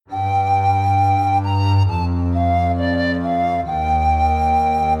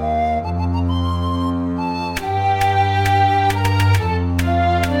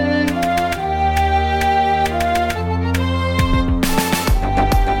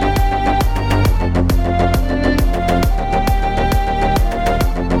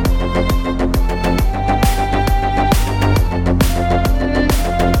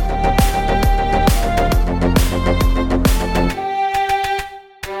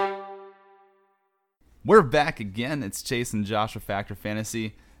We're back again. It's Chase and Josh with Factor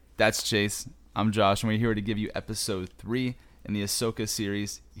Fantasy. That's Chase. I'm Josh, and we're here to give you episode 3 in the Ahsoka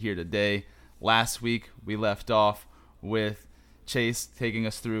series here today. Last week, we left off with Chase taking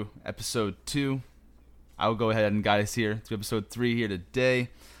us through episode 2. I will go ahead and guide us here to episode 3 here today.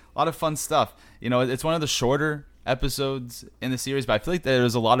 A lot of fun stuff. You know, it's one of the shorter episodes in the series, but I feel like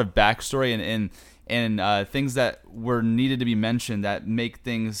there's a lot of backstory and things that were needed to be mentioned that make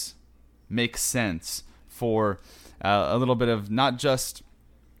things make sense for a little bit of not just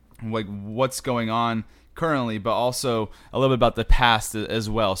like what's going on currently, but also a little bit about the past as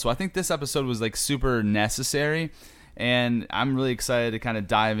well. So I think this episode was like super necessary, and I'm really excited to kind of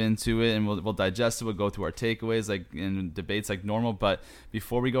dive into it, and we'll digest it. We'll go through our takeaways like in debates like normal. But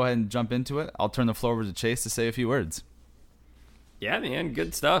before we go ahead and jump into it, I'll turn the floor over to Chase to say a few words. Yeah, man,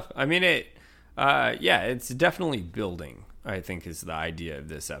 good stuff. I mean, it's definitely building, I think, is the idea of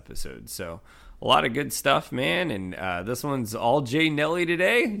this episode. So a lot of good stuff, man. And this one's all Jay Nelly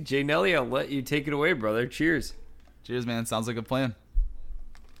today. Jay Nelly, I'll let you take it away, brother. Cheers. Cheers, man. Sounds like a plan.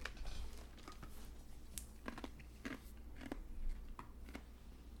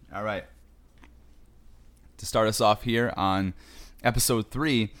 All right. To start us off here on episode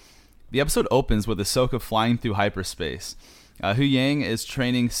 3, the episode opens with Ahsoka flying through hyperspace. Hu Yang is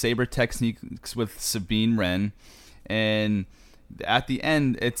training saber techniques with Sabine Wren, and at the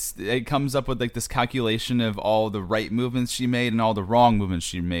end, it comes up with like this calculation of all the right movements she made and all the wrong movements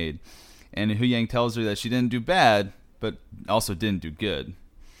she made. And Hu Yang tells her that she didn't do bad, but also didn't do good.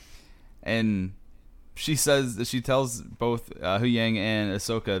 And she tells both Hu Yang and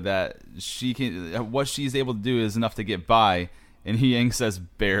Ahsoka that what she's able to do is enough to get by. And Hu Yang says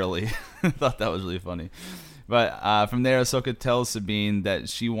barely. I thought that was really funny. But from there, Ahsoka tells Sabine that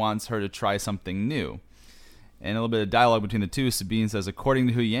she wants her to try something new. And a little bit of dialogue between the two, Sabine says, according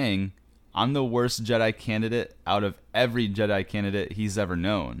to Hu Yang, I'm the worst Jedi candidate out of every Jedi candidate he's ever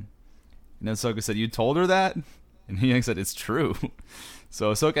known. And Ahsoka said, you told her that? And Hu Yang said, it's true.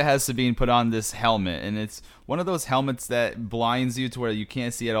 So Ahsoka has Sabine put on this helmet, and it's one of those helmets that blinds you to where you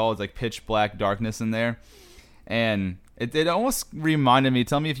can't see at all. It's like pitch black darkness in there. And it almost reminded me,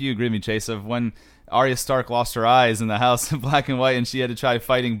 tell me if you agree with me, Chase, of when Arya Stark lost her eyes in the House of Black and White, and she had to try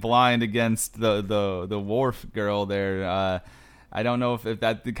fighting blind against the Worf girl there. I don't know if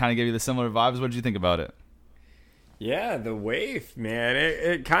that kind of gave you the similar vibes. What did you think about it? Yeah, the waif, man,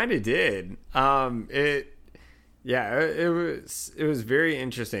 it kind of did. It was very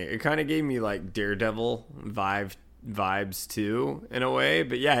interesting. It kind of gave me like Daredevil vibes too, in a way.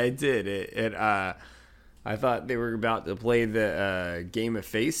 But yeah, it did. I thought they were about to play the Game of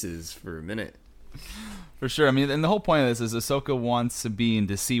Faces for a minute. For sure. I mean, and the whole point of this is Ahsoka wants Sabine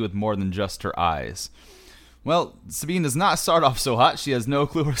to see with more than just her eyes. Well, Sabine does not start off so hot. She has no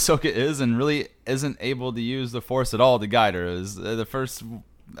clue where Ahsoka is and really isn't able to use the Force at all to guide her. The first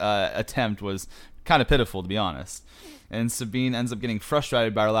attempt was kind of pitiful, to be honest. And Sabine ends up getting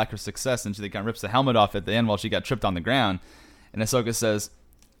frustrated by her lack of success, and she kind of rips the helmet off at the end while she got tripped on the ground. And Ahsoka says,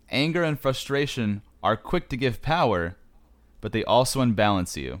 anger and frustration are quick to give power, but they also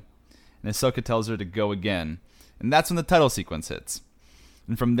unbalance you. And Ahsoka tells her to go again. And that's when the title sequence hits.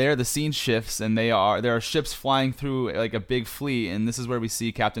 And from there, the scene shifts, and there are ships flying through like a big fleet, and this is where we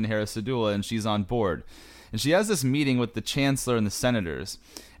see Captain Hera Syndulla, and she's on board. And she has this meeting with the Chancellor and the Senators,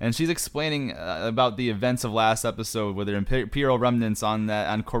 and she's explaining about the events of last episode with their Imperial remnants on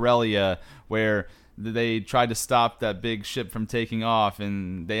Corellia, where they tried to stop that big ship from taking off,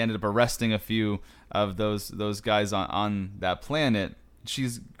 and they ended up arresting a few of those guys on that planet.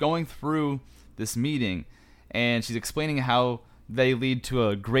 She's going through this meeting, and she's explaining how they lead to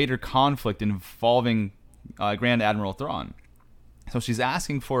a greater conflict involving Grand Admiral Thrawn. So she's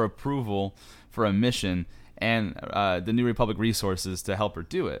asking for approval for a mission and the New Republic resources to help her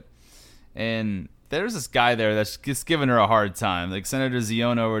do it. And there's this guy there that's just giving her a hard time, like Senator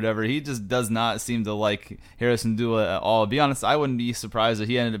Ziona or whatever. He just does not seem to like Hera Syndulla at all. To be honest, I wouldn't be surprised if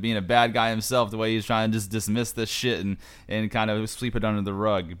he ended up being a bad guy himself, the way he's trying to just dismiss this shit and kind of sweep it under the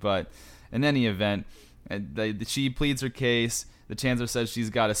rug. But in any event, she pleads her case. The Chancellor says she's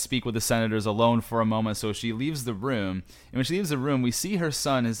got to speak with the Senators alone for a moment, so she leaves the room. And when she leaves the room, we see her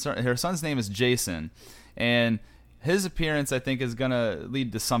son. Her son's name is Jason, and his appearance, I think, is going to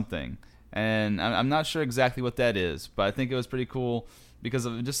lead to something. And I'm not sure exactly what that is, but I think it was pretty cool because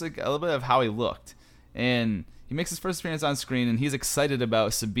of just like a little bit of how he looked. And he makes his first appearance on screen, and he's excited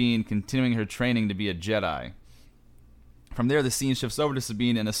about Sabine continuing her training to be a Jedi. From there, the scene shifts over to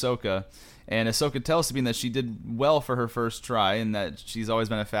Sabine and Ahsoka, and Ahsoka tells Sabine that she did well for her first try and that she's always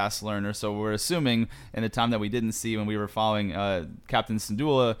been a fast learner. So we're assuming in the time that we didn't see when we were following Captain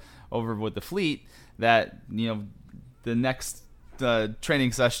Syndulla over with the fleet that, the next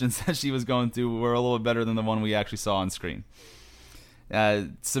training sessions that she was going through were a little bit better than the one we actually saw on screen.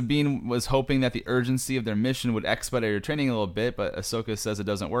 Sabine was hoping that the urgency of their mission would expedite her training a little bit, but Ahsoka says it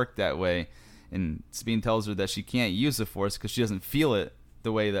doesn't work that way. And Sabine tells her that she can't use the Force because she doesn't feel it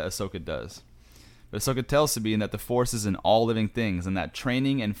the way that Ahsoka does. But Ahsoka tells Sabine that the Force is in all living things and that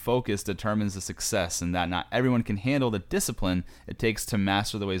training and focus determines the success and that not everyone can handle the discipline it takes to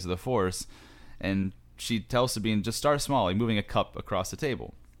master the ways of the Force. And she tells Sabine, just start small, like moving a cup across the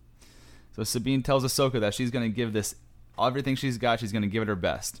table. So Sabine tells Ahsoka that she's going to give this everything she's got, she's going to give it her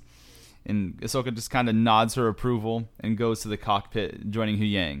best. And Ahsoka just kind of nods her approval and goes to the cockpit, joining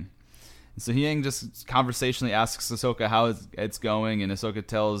Huyang. So Huyang just conversationally asks Ahsoka how it's going, and Ahsoka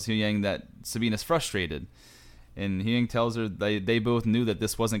tells Huyang that Sabine is frustrated. And Huyang tells her they both knew that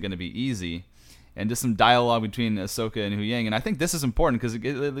this wasn't going to be easy. And just some dialogue between Ahsoka and Huyang. And I think this is important because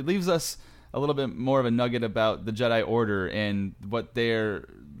it leaves us a little bit more of a nugget about the Jedi Order and what the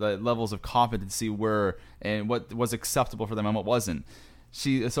levels of competency were and what was acceptable for them and what wasn't.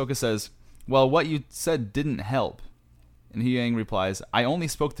 Ahsoka says, well, what you said didn't help. And Huyang replies, I only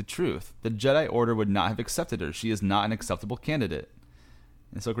spoke the truth. The Jedi Order would not have accepted her. She is not an acceptable candidate.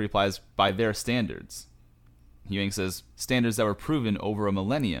 And Ahsoka replies, by their standards. Huyang says, standards that were proven over a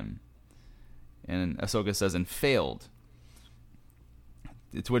millennium. And Ahsoka says, and failed.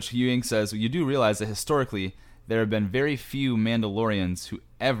 To which Huyang says, you do realize that historically there have been very few Mandalorians who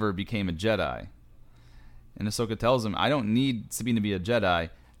ever became a Jedi. And Ahsoka tells him, I don't need Sabine to be a Jedi.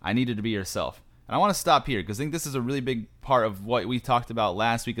 I need her to be herself. And I want to stop here because I think this is a really big part of what we talked about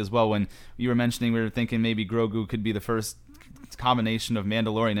last week as well when you were mentioning we were thinking maybe Grogu could be the first combination of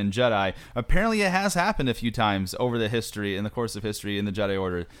Mandalorian and Jedi. Apparently it has happened a few times over the history, in the course of history in the Jedi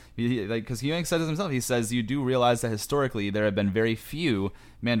Order. Because Huyang said it himself. He says, you do realize that historically there have been very few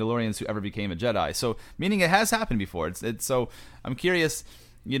Mandalorians who ever became a Jedi. So, meaning it has happened before. So I'm curious,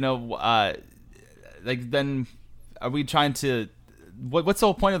 then are we trying to... What's the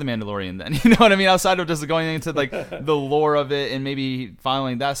whole point of the Mandalorian then? You know what I mean? Outside of just going into the lore of it and maybe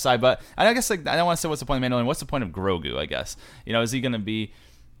following that side. But I guess I don't want to say what's the point of Mandalorian. What's the point of Grogu, I guess? Is he going to be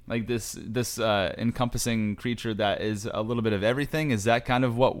like this encompassing creature that is a little bit of everything? Is that kind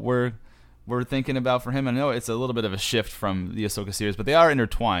of what we're thinking about for him? I know it's a little bit of a shift from the Ahsoka series, but they are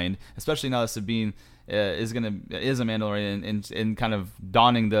intertwined, especially now that Sabine is a Mandalorian and kind of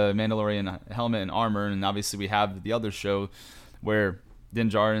donning the Mandalorian helmet and armor. And obviously we have the other show where Din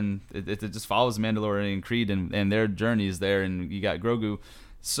Djarin, it just follows Mandalorian Creed and their journeys there, and you got Grogu,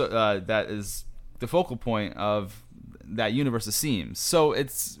 so that is the focal point of that universe, it seems. So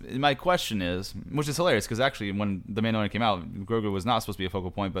my question is, which is hilarious, because actually when the Mandalorian came out, Grogu was not supposed to be a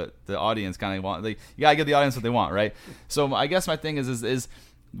focal point, but the audience kind of you gotta give the audience what they want, right? So I guess my thing is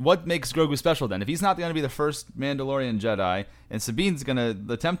what makes Grogu special then? If he's not going to be the first Mandalorian Jedi, and Sabine's going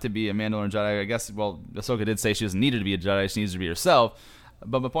to attempt to be a Mandalorian Jedi, I guess, well, Ahsoka did say she doesn't need her to be a Jedi, she needs to be herself.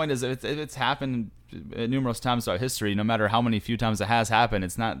 But my point is, if it's happened numerous times throughout history, no matter how many few times it has happened,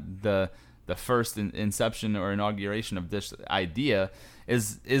 it's not the first inception or inauguration of this idea.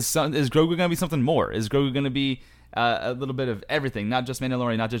 Is Grogu going to be something more? Is Grogu going to be a little bit of everything, not just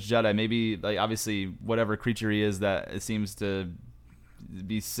Mandalorian, not just Jedi, maybe obviously whatever creature he is that it seems to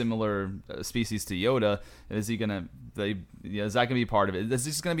be similar species to Yoda? Is he gonna is that gonna be part of it? Is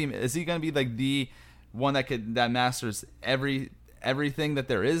he gonna be like the one that masters everything that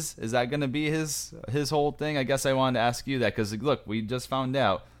there is? Is that gonna be his whole thing? I guess I wanted to ask you that because look, we just found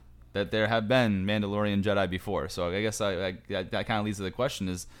out that there have been Mandalorian Jedi before, so I guess that kind of leads to the question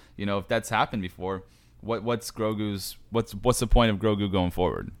is, if that's happened before, what's the point of Grogu going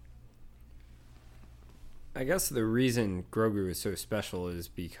forward? I guess the reason Grogu is so special is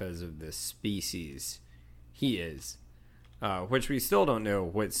because of the species he is, which we still don't know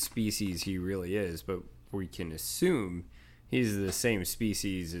what species he really is, but we can assume he's the same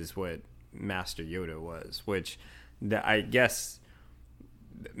species as what Master Yoda was, which I guess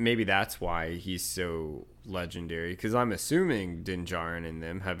maybe that's why he's so legendary, because I'm assuming Din Djarin and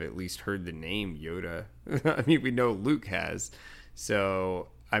them have at least heard the name Yoda. I mean, we know Luke has, so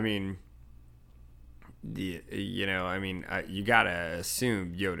I mean... you gotta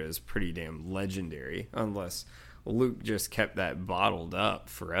assume Yoda is pretty damn legendary, unless Luke just kept that bottled up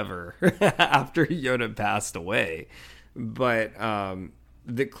forever after Yoda passed away. But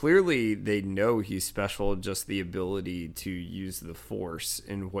clearly they know he's special, just the ability to use the Force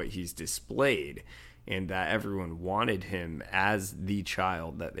in what he's displayed. and that everyone wanted him as the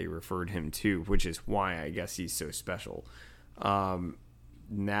child that they referred him to, which is why I guess he's so special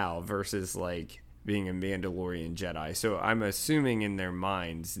now versus like being a Mandalorian Jedi. So I'm assuming in their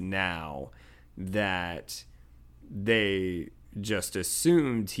minds now that they just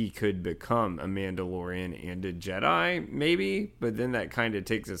assumed he could become a Mandalorian and a Jedi, maybe, but then that kind of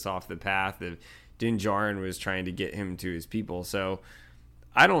takes us off the path of Din Djarin was trying to get him to his people. So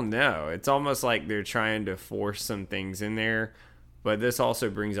I don't know. It's almost like they're trying to force some things in there, but this also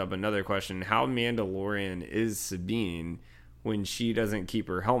brings up another question. How Mandalorian is Sabine when she doesn't keep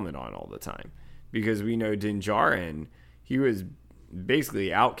her helmet on all the time? Because we know Din Djarin, he was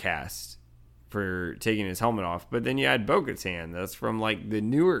basically outcast for taking his helmet off. But then you had Bo-Katan, that's from like the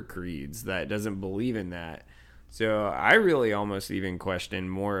newer creeds that doesn't believe in that. So I really almost even question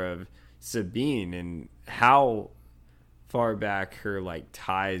more of Sabine and how far back her like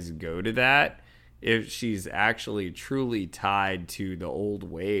ties go to that, if she's actually truly tied to the old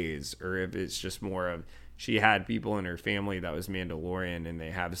ways, or if it's just more of she had people in her family that was Mandalorian and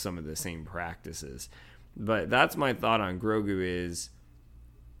they have some of the same practices. But that's my thought on Grogu. Is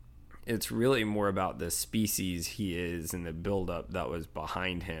it's really more about the species he is and the buildup that was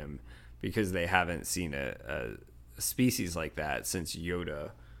behind him, because they haven't seen a species like that since Yoda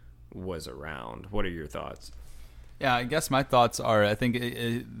was around. What are your thoughts? Yeah, I guess my thoughts are, I think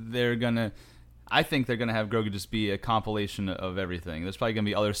they're gonna have Grogu just be a compilation of everything. There's probably gonna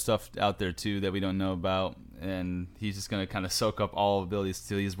be other stuff out there too that we don't know about, and he's just gonna kind of soak up all abilities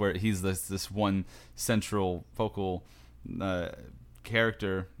till he's this one central focal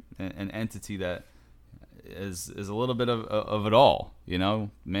character and entity that is a little bit of it all. You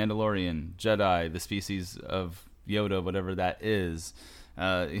know, Mandalorian, Jedi, the species of Yoda, whatever that is.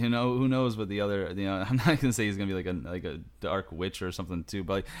 You know, who knows what the other, you know, I'm not gonna say he's gonna be like a dark witch or something too,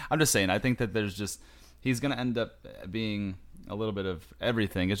 but I'm just saying I think that he's gonna end up being a little bit of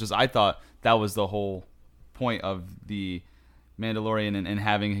everything. It's just I thought that was the whole point of the Mandalorian and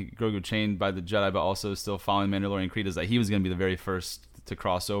having Grogu chained by the Jedi, but also still following Mandalorian creed, is that he was gonna be the very first to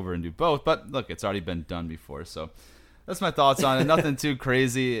cross over and do both. But look, it's already been done before, so that's my thoughts on it. Nothing too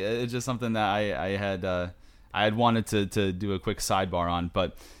crazy. It's just something that I had wanted to do a quick sidebar on.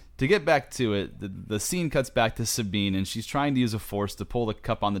 But to get back to it, the scene cuts back to Sabine, and she's trying to use a force to pull the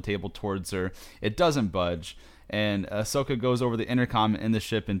cup on the table towards her. It doesn't budge, and Ahsoka goes over the intercom in the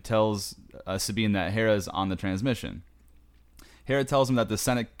ship and tells Sabine that Hera's on the transmission. Hera tells him that the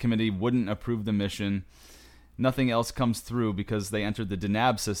Senate committee wouldn't approve the mission. Nothing else comes through because they entered the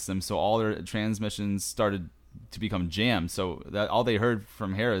Denab system, so all their transmissions started to become jammed. So that all they heard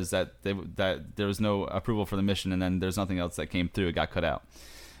from Hera is that there was no approval for the mission, and then there's nothing else that came through. It got cut out.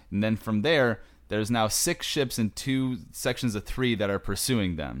 And then from there's now 6 ships in 2 sections of 3 that are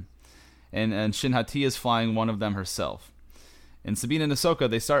pursuing them. And Shin Hati is flying one of them herself. And Sabine and Ahsoka,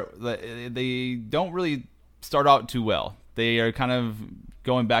 they don't really start out too well. They are kind of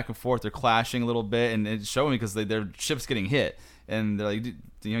going back and forth. They're clashing a little bit, and it's showing because their ship's getting hit. And they're like,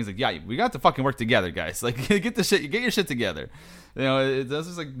 he's like, yeah, we got to fucking work together, guys. Like, get your shit together. You know, it's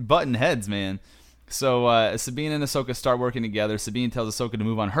just like button heads, man. So Sabine and Ahsoka start working together. Sabine tells Ahsoka to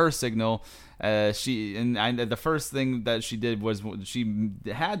move on her signal. The first thing that she did was she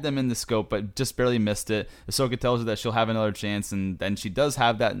had them in the scope, but just barely missed it. Ahsoka tells her that she'll have another chance, and then she does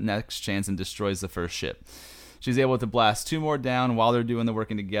have that next chance and destroys the first ship. She's able to blast 2 more down while they're doing the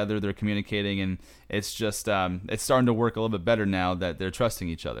working together. They're communicating, and it's just it's starting to work a little bit better now that they're trusting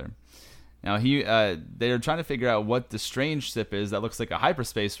each other. Now they're trying to figure out what the strange ship is that looks like a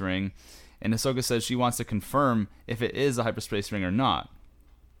hyperspace ring, and Ahsoka says she wants to confirm if it is a hyperspace ring or not.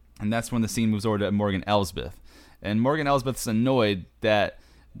 And that's when the scene moves over to Morgan Elsbeth. And Morgan Elsbeth's annoyed that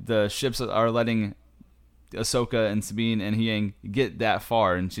the ships are letting Ahsoka and Sabine and Huyang get that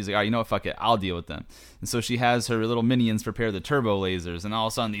far, and she's like, all right, you know what, fuck it, I'll deal with them. And so she has her little minions prepare the turbo lasers, and all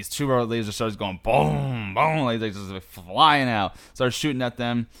of a sudden these turbo lasers starts going boom, boom, like they're just flying out, starts shooting at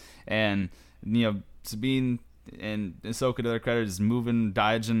them, and you know, Sabine and Ahsoka, to their credit, is moving,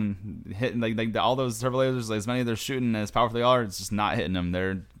 dodging, hitting like all those turbo lasers, like as many of they're shooting as powerful they are, it's just not hitting them.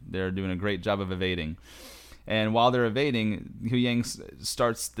 They're doing a great job of evading. And while they're evading, Huyang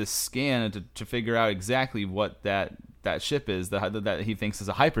starts this scan to figure out exactly what that ship is that he thinks is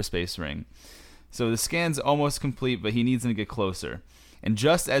a hyperspace ring. So the scan's almost complete, but he needs them to get closer. And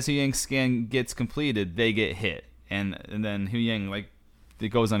just as Huyang's scan gets completed, they get hit. And then Huyang, it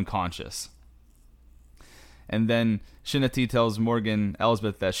goes unconscious. And then Shin Hati tells Morgan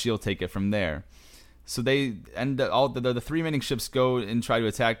Elsbeth that she'll take it from there. So they end up, the 3 remaining ships go and try to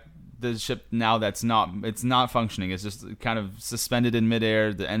attack the ship now it's not functioning. It's just kind of suspended in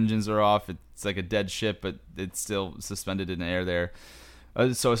midair. The engines are off. It's like a dead ship, but it's still suspended in the air there.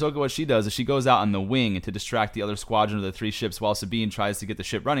 So Ahsoka, what she does is she goes out on the wing to distract the other squadron of the 3 ships while Sabine tries to get the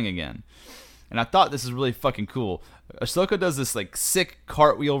ship running again. And I thought this is really fucking cool. Ahsoka does this like sick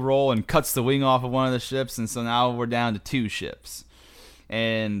cartwheel roll and cuts the wing off of one of the ships, and so now we're down to 2 ships.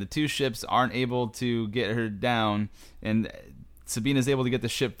 And the 2 ships aren't able to get her down, and Sabine is able to get the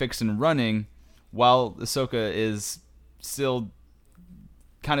ship fixed and running while Ahsoka is still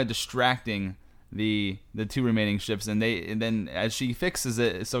kind of distracting the 2 remaining ships, and then as she fixes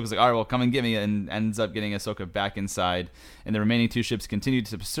it, Ahsoka's like, all right, well, come and get me, and ends up getting Ahsoka back inside, and the remaining 2 ships continue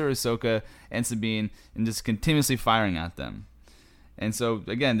to pursue Ahsoka and Sabine and just continuously firing at them. And so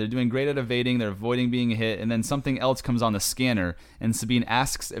again, they're doing great at evading, they're avoiding being hit, and then something else comes on the scanner, and Sabine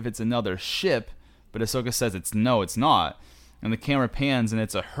asks if it's another ship, but Ahsoka says it's not, and the camera pans, and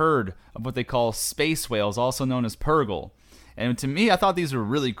it's a herd of what they call space whales, also known as Purrgil. And to me, I thought these were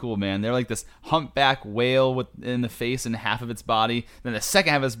really cool, man. They're like this humpback whale in the face and half of its body. Then the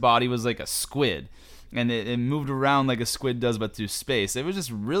second half of its body was like a squid. And it moved around like a squid does, but through space. It was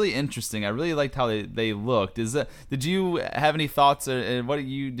just really interesting. I really liked how they looked. Did you have any thoughts, or what did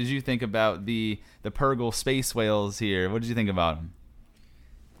you think about the Purrgil space whales here? What did you think about them?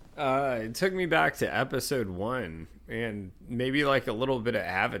 It took me back to episode 1 and maybe like a little bit of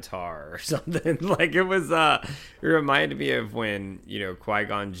Avatar or something. Like it was, it reminded me of when,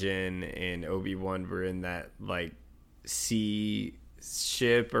 Qui-Gon Jinn and Obi-Wan were in that like sea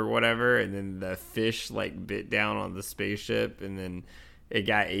ship or whatever, and then the fish like bit down on the spaceship, and then it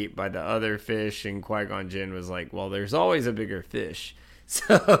got ate by the other fish, and Qui-Gon Jinn was like, well, there's always a bigger fish.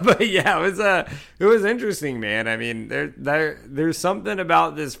 So, but yeah, it was interesting, man. I mean, there's something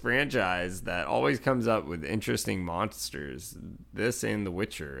about this franchise that always comes up with interesting monsters. This and The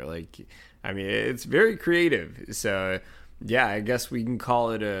Witcher, like, I mean, it's very creative. So, yeah, I guess we can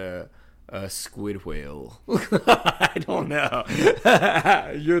call it a squid whale. I don't know.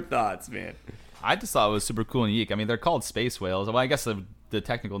 Your thoughts, man? I just thought it was super cool and unique. I mean, they're called space whales. Well, I guess the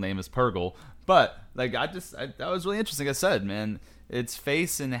technical name is Purrgil, but like, that was really interesting. Like I said, man. Its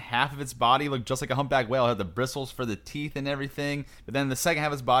face and half of its body looked just like a humpback whale. It had the bristles for the teeth and everything. But then the second half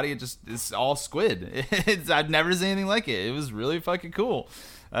of its body, it's all squid. I've never seen anything like it. It was really fucking cool.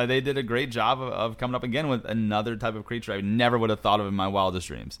 They did a great job of coming up again with another type of creature I never would have thought of in my wildest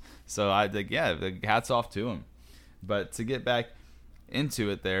dreams. So hats off to them. But to get back into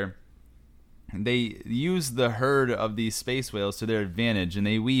it there, they use the herd of these space whales to their advantage, and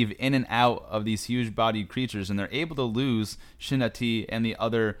they weave in and out of these huge-bodied creatures, and they're able to lose Shin-Hati and the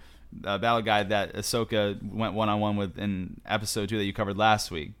other battle guy that Ahsoka went one-on-one with in episode 2 that you covered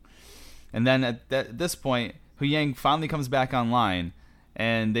last week. And then at this point, Huyang finally comes back online,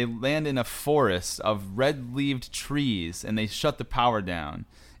 and they land in a forest of red-leaved trees, and they shut the power down.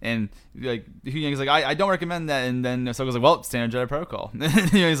 And like Huyang's like, I don't recommend that. And then Ahsoka's like, well, standard Jedi protocol.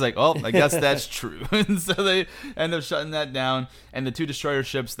 And he's like, well, I guess that's true. And so they end up shutting that down. And the 2 destroyer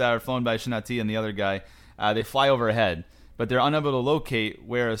ships that are flown by Shin-Hati and the other guy, they fly overhead, but they're unable to locate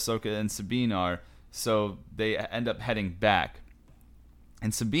where Ahsoka and Sabine are. So they end up heading back.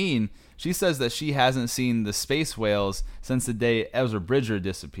 And Sabine, she says that she hasn't seen the space whales since the day Ezra Bridger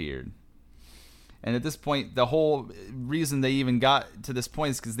disappeared. And at this point, the whole reason they even got to this point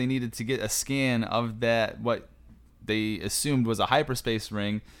is because they needed to get a scan of that, what they assumed was a hyperspace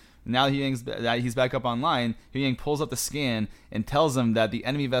ring. Now he's back up online. Huyang pulls up the scan and tells them that the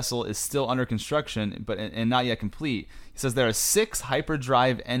enemy vessel is still under construction and not yet complete. He says there are 6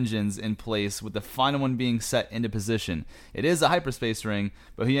 hyperdrive engines in place, with the final one being set into position. It is a hyperspace ring,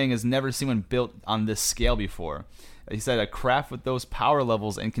 but Huyang has never seen one built on this scale before. He said a craft with those power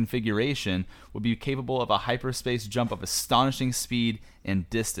levels and configuration would be capable of a hyperspace jump of astonishing speed and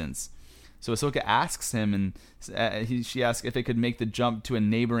distance. So Ahsoka asks him, and she asks if it could make the jump to a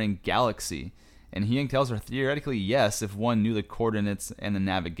neighboring galaxy. And Huyang tells her theoretically yes, if one knew the coordinates and the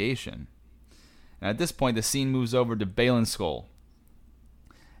navigation. And at this point, the scene moves over to Baylan Skoll.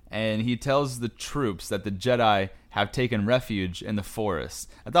 And he tells the troops that the Jedi have taken refuge in the forest.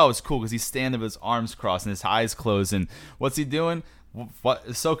 I thought it was cool because he's standing with his arms crossed and his eyes closed. And what's he doing? What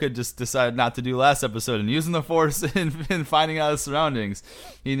Ahsoka just decided not to do last episode, and using the Force and finding out his surroundings.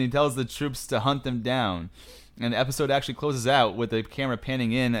 He tells the troops to hunt them down. And the episode actually closes out with the camera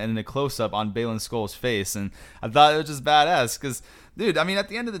panning in and a close-up on Baylan Skoll's face. And I thought it was just badass because, dude, I mean, at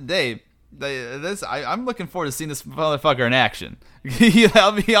the end of the day, I'm looking forward to seeing this motherfucker in action.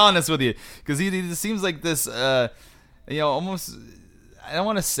 I'll be honest with you, because he seems like this, almost. I don't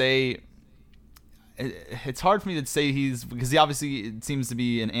want to say it's hard for me to say because he obviously seems to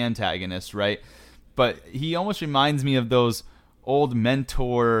be an antagonist, right? But he almost reminds me of those old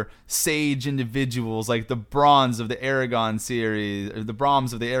mentor sage individuals, like the Brahms of the Aragon series, or the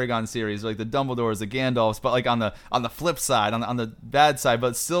Brahms of the Aragon series, like the Dumbledores, the Gandalfs, but like on the flip side, on the bad side,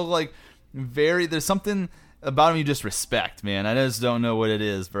 but still like there's something about him you just respect, man. I just don't know what it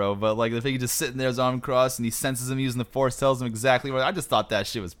is, bro. But like the thing, he just sitting there, his arm crossed, and he senses him using the Force, tells him exactly what. I just thought that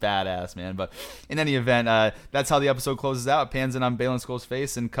shit was badass, man. But in any event, that's how the episode closes out. It pans in on Baylan Skoll's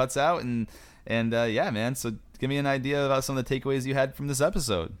face and cuts out, and yeah, man. So give me an idea about some of the takeaways you had from this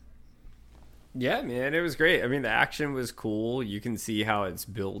episode. Yeah, man, it was great. I mean, the action was cool. You can see how it's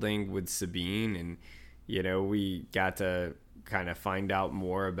building with Sabine, and we got to kind of find out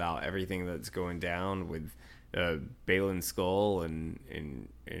more about everything that's going down with Baylan Skoll and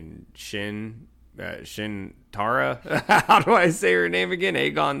Shin Tara. How do I say her name again?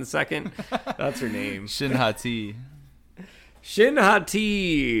 Aegon II. That's her name. Shin Hati. Shin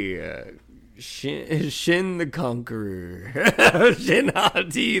Hati. Shin the Conqueror. Shin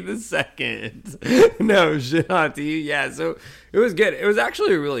Hati the Second. No, Shin Hati. Yeah, so it was good. It was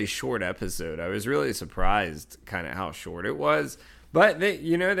actually a really short episode. I was really surprised kind of how short it was. But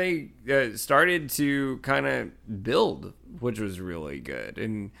they started to kind of build, which was really good.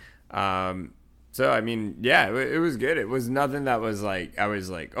 And so, I mean, yeah, it was good. It was nothing that was like, I was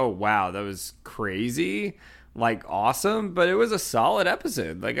like, oh, wow, that was crazy. Like, awesome, but it was a solid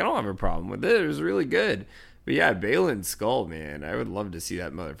episode. Like, I don't have a problem with it. It was really good. But yeah, Baylan Skoll, man, I would love to see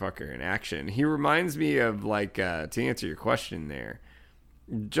that motherfucker in action. He reminds me of, like, to answer your question there,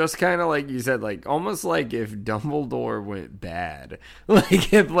 just kind of like you said, like, almost like if Dumbledore went bad.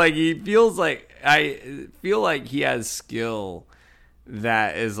 Like, if, like, I feel like he has skill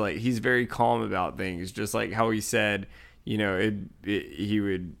that is, like, he's very calm about things. Just like how he said, he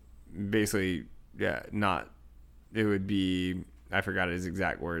would basically, it would be, I forgot his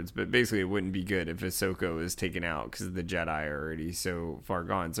exact words, but basically it wouldn't be good if Ahsoka was taken out because the Jedi are already so far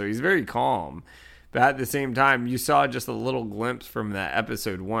gone. So he's very calm. But at the same time, you saw just a little glimpse from that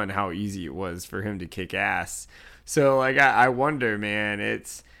episode 1 how easy it was for him to kick ass. So like I wonder, man,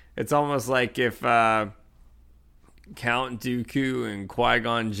 it's almost like if Count Dooku and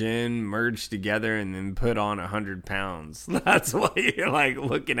Qui-Gon Jinn merged together and then put on 100 pounds. That's what you're like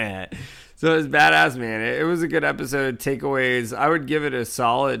looking at. So it was badass, man. It was a good episode. Takeaways, I would give it a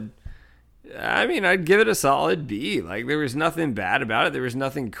solid, I'd give it a solid B. Like, there was nothing bad about it. There was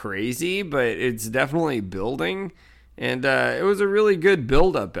nothing crazy, but it's definitely building. And it was a really good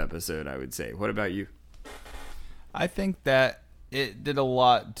build-up episode, I would say. What about you? I think that it did a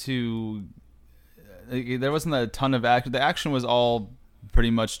lot to... There wasn't a ton of action. The action was all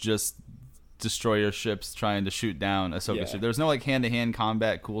pretty much just destroyer ships trying to shoot down Ahsoka ship. There was no like hand-to-hand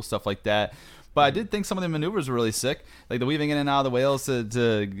combat, cool stuff like that. But I did think some of the maneuvers were really sick, like the weaving in and out of the whales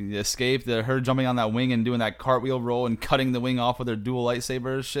to escape, her jumping on that wing and doing that cartwheel roll and cutting the wing off with her dual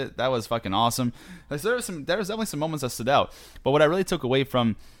lightsabers. Shit, that was fucking awesome. Like, so there was definitely some moments that stood out. But what I really took away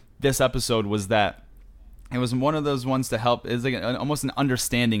from this episode was that it was one of those ones to help. It's like almost an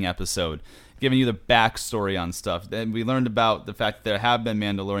understanding episode, giving you the backstory on stuff. Then we learned about the fact that there have been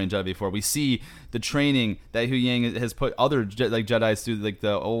Mandalorian Jedi before. We see the training that Hu Yang has put other Jedis through, like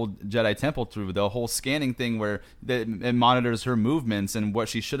the old Jedi Temple through, the whole scanning thing where it monitors her movements and what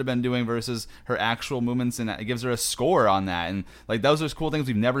she should have been doing versus her actual movements, and it gives her a score on that. And like those are cool things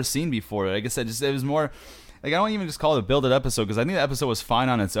we've never seen before. Like I said, it was more like I don't even just call it a build-it episode because I think the episode was fine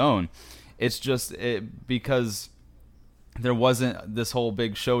on its own. It's just because there wasn't this whole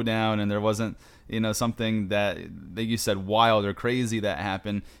big showdown and there wasn't, something that, like you said, wild or crazy that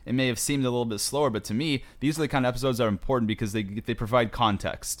happened. It may have seemed a little bit slower, but to me, these are the kind of episodes that are important because they provide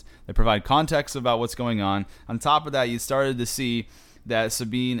context. They provide context about what's going on. On top of that, you started to see that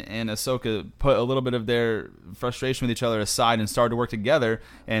Sabine and Ahsoka put a little bit of their frustration with each other aside and started to work together.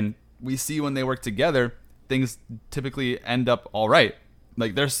 And we see when they work together, things typically end up all right.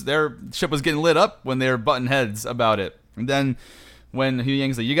 Like their ship was getting lit up when they were butting heads about it. And then when Hu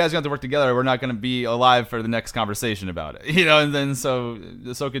Yang's like, you guys have to work together, we're not going to be alive for the next conversation about it. And then so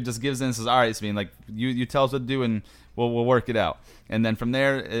Ahsoka just gives in and says, all right, Sabine, like you tell us what to do and we'll work it out. And then from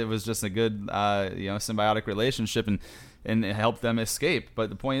there, it was just a good, symbiotic relationship and it helped them escape. But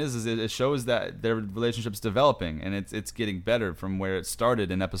the point is it shows that their relationship's developing and it's getting better from where it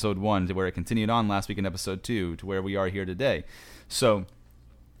started in episode 1 to where it continued on last week in episode 2 to where we are here today. So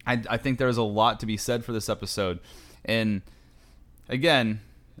I think there's a lot to be said for this episode. And again,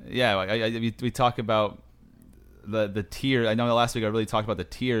 we talk about the tier. I know last week I really talked about the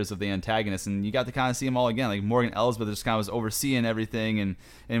tiers of the antagonists, and you got to kind of see them all again. Like Morgan Elsbeth just kind of was overseeing everything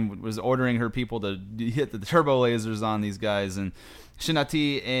and was ordering her people to hit the turbo lasers on these guys. And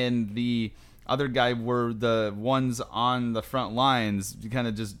Shinati and the other guy were the ones on the front lines, kind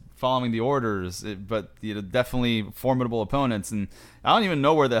of just following the orders, but definitely formidable opponents. And I don't even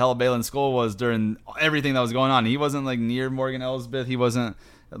know where the hell Baylan Skoll was during everything that was going on. He wasn't like near Morgan Elsbeth. He wasn't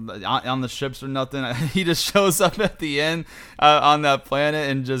on the ships or nothing. He just shows up at the end on that planet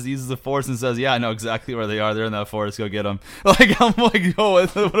and just uses the Force and says, "Yeah, I know exactly where they are. They're in that forest. Go get them." Like, I'm like, "Oh,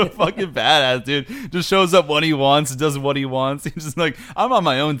 what a fucking badass dude!" Just shows up when he wants, does what he wants. He's just like, "I'm on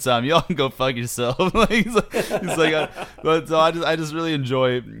my own time. Y'all can go fuck yourself." Like, he's like, but so I just really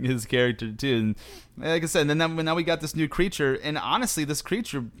enjoy his character too. And like I said, and then now we got this new creature, and honestly, this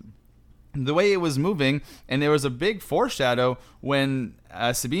creature, the way it was moving, and there was a big foreshadow when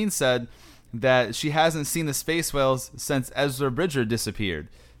Sabine said that she hasn't seen the space whales since Ezra Bridger disappeared.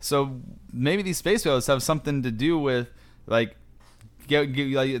 So maybe these space whales have something to do with like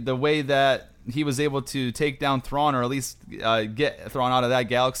the way that he was able to take down Thrawn, or at least get Thrawn out of that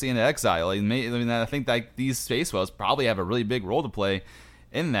galaxy into exile. I think that these space whales probably have a really big role to play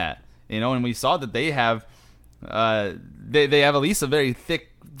in that. And we saw that they have they have at least a very thick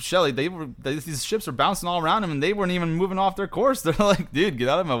shell. These ships are bouncing all around them, and they weren't even moving off their course. They're like, "Dude, get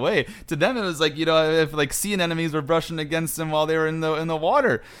out of my way." To them, it was like, if like sea enemies were brushing against them while they were in the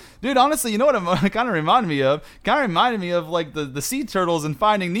water. Dude, honestly, you know what it kind of reminded me of? Kind of reminded me of like the sea turtles in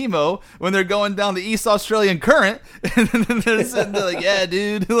Finding Nemo when they're going down the East Australian Current, and then they're sitting there like, "Yeah,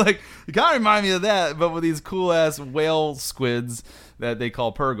 dude." Like, it kind of reminded me of that, but with these cool ass whale squids that they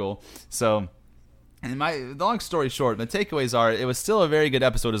call Purrgil. So. And the long story short, the takeaways are, it was still a very good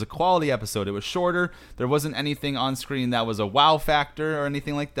episode. It was a quality episode. It was shorter. There wasn't anything on screen that was a wow factor or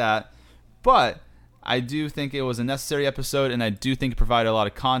anything like that. But I do think it was a necessary episode, and I do think it provided a lot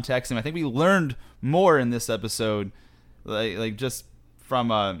of context. And I think we learned more in this episode, like just from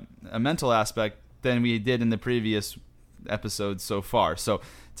a mental aspect, than we did in the previous episodes so far. So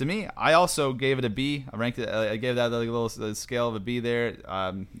to me, I also gave it a B. I ranked it. I gave that like a little scale of a B there.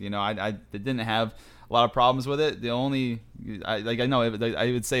 I didn't have a lot of problems with it. The only, I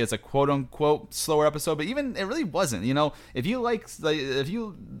would say it's a quote unquote slower episode, but even it really wasn't. If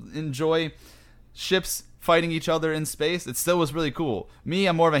you enjoy ships fighting each other in space, it still was really cool. Me,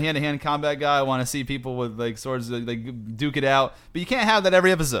 I'm more of a hand-to-hand combat guy. I want to see people with like swords like duke it out, but you can't have that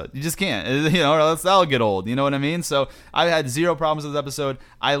every episode. You just can't, or else that'll get old. You know what I mean? So I had zero problems with this episode.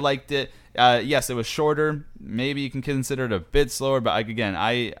 I liked it. Yes, it was shorter. Maybe you can consider it a bit slower, but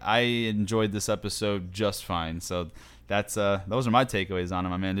I enjoyed this episode just fine. So that's those are my takeaways on it,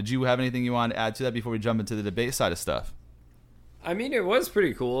 my man. Did you have anything you wanted to add to that before we jump into the debate side of stuff? I mean, it was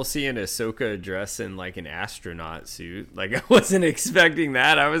pretty cool seeing Ahsoka dress in like an astronaut suit. Like, I wasn't expecting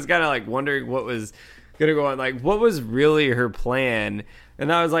that. I was kind of like wondering what was gonna go on. Like, what was really her plan?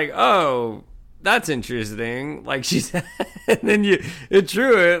 And I was like, oh, that's interesting. Like, she's, and then you could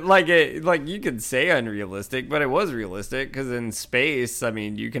say unrealistic, but it was realistic because in space, I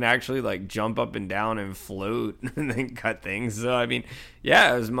mean, you can actually like jump up and down and float and then cut things. So I mean,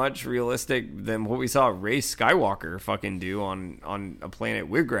 yeah, it was much realistic than what we saw Rey Skywalker fucking do on a planet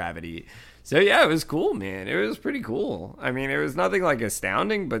with gravity. So yeah, it was cool, man. It was pretty cool. I mean, it was nothing like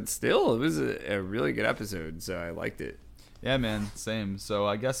astounding, but still, it was a really good episode. So I liked it. Yeah, man, same. So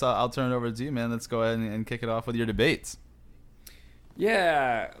I guess I'll turn it over to you, man. Let's go ahead and kick it off with your debates.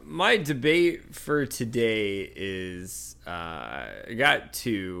 Yeah, my debate for today is I got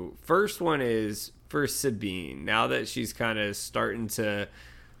two. First one is for Sabine. Now that she's kind of starting to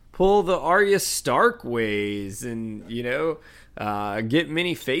pull the Arya Stark ways and, get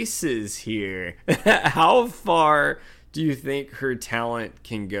many faces here, how far do you think her talent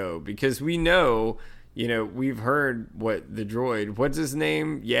can go? Because we know... we've heard what the droid, what's his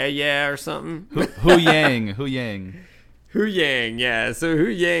name? Yeah, or something? Hu Yang. Hu Yang, yeah. So Hu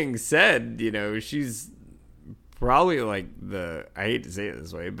Yang said, she's probably like I hate to say it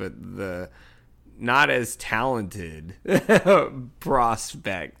this way, but the not as talented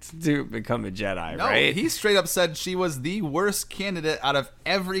prospect to become a Jedi, right? He straight up said she was the worst candidate out of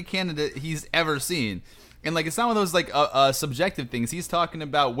every candidate he's ever seen. And like, it's not one of those like subjective things. He's talking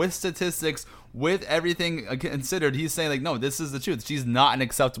about with statistics, with everything considered. He's saying like, no, this is the truth. She's not an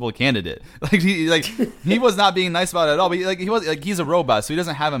acceptable candidate. He was not being nice about it at all. But he's a robot, so he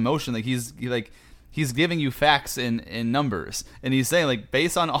doesn't have emotion. He's giving you facts in numbers, and he's saying like,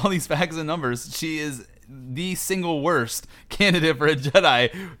 based on all these facts and numbers, she is the single worst candidate for a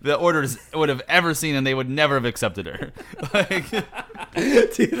Jedi the Orders would have ever seen, and they would never have accepted her. Like,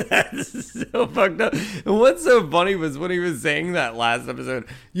 dude, that's so fucked up. And what's so funny was when he was saying that last episode,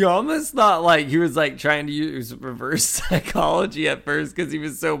 you almost thought like he was like trying to use reverse psychology at first because he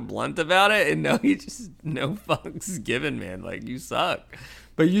was so blunt about it, and no, he just no fucks given, man. Like, you suck.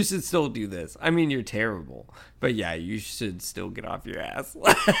 But you should still do this. I mean, you're terrible. But yeah, you should still get off your ass.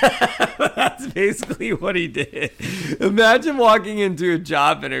 That's basically what he did. Imagine walking into a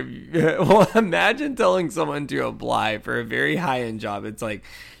job interview. Well, imagine telling someone to apply for a very high-end job. It's like,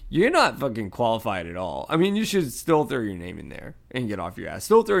 you're not fucking qualified at all. I mean, you should still throw your name in there and get off your ass.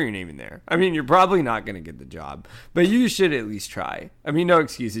 Still throw your name in there. I mean, you're probably not going to get the job, but you should at least try. I mean, no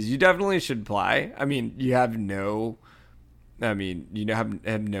excuses. You definitely should apply. I mean, you have no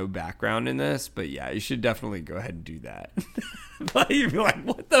background in this, but yeah, you should definitely go ahead and do that. But you'd be like,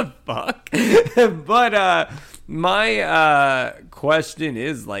 what the fuck? But my question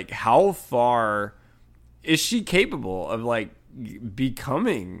is, like, how far is she capable of, like,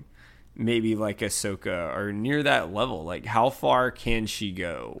 becoming maybe like Ahsoka or near that level? Like, how far can she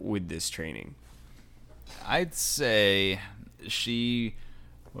go with this training? I'd say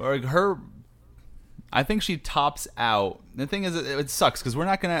I think she tops out. The thing is, it sucks because we're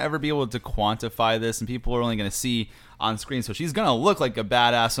not going to ever be able to quantify this, and people are only going to see on screen. So she's going to look like a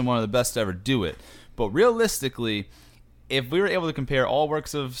badass and one of the best to ever do it. But realistically, if we were able to compare all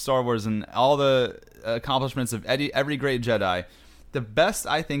works of Star Wars and all the accomplishments of every great Jedi, the best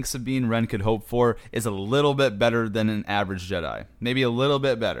I think Sabine Wren could hope for is a little bit better than an average Jedi. Maybe a little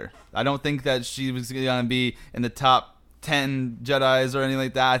bit better. I don't think that she was going to be in the top 10 Jedis or anything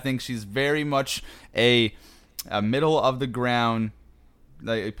like that. I think she's very much a middle of the ground,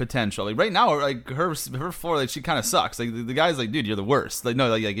 like, potential. Like, right now, like her floor, like, she kind of sucks. Like, the guy's like, dude, you're the worst. Like, no,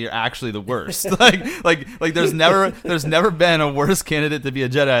 like you're actually the worst. like there's never been a worse candidate to be a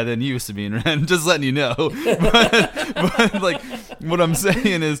Jedi than you, Sabine Wren. Just letting you know. but like, what I'm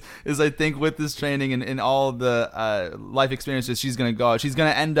saying is I think with this training and all the life experiences she's gonna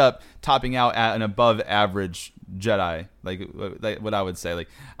end up topping out at an above average Jedi, like what I would say. Like,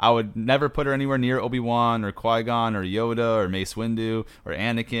 I would never put her anywhere near Obi-Wan or Qui-Gon or Yoda or Mace Windu or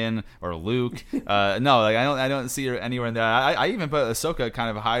Anakin or Luke. No, like I don't see her anywhere in there. I even put Ahsoka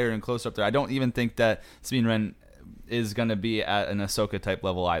kind of higher and closer up there. I don't even think that Sabine Wren is gonna be at an Ahsoka type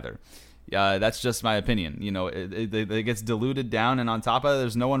level either. That's just my opinion. You know, it gets diluted down, and on top of it,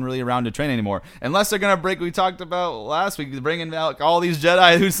 there's no one really around to train anymore. Unless they're going to break, we talked about last week, bringing out all these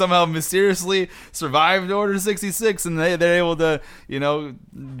Jedi who somehow mysteriously survived Order 66, and they're able to, you know,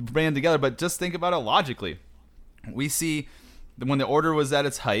 bring them together. But just think about it logically. We see when the Order was at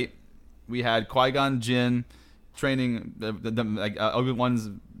its height, we had Qui-Gon Jinn training like Obi-Wan's,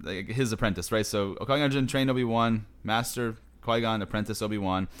 like, his apprentice, right? So Qui-Gon Jinn trained Obi-Wan, master Qui-Gon, apprentice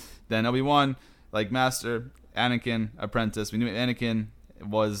Obi-Wan. Then Obi-Wan, like, master, Anakin, apprentice. We knew Anakin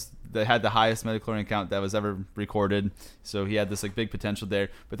had the highest midichlorian count that was ever recorded, so he had this, like, big potential there.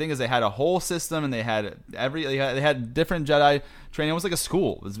 But the thing is, they had a whole system, and they had different Jedi training. It was like a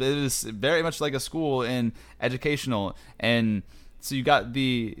school. It was very much like a school in educational, and so you got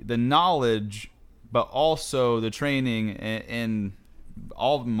the knowledge, but also the training in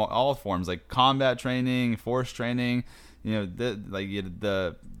all forms, like combat training, force training. You know,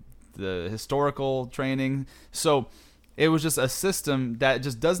 the historical training. So it was just a system that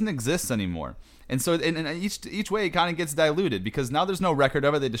just doesn't exist anymore. And so in each way it kind of gets diluted because now there's no record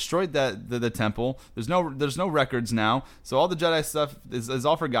of it. They destroyed the temple. There's no records now. So all the Jedi stuff is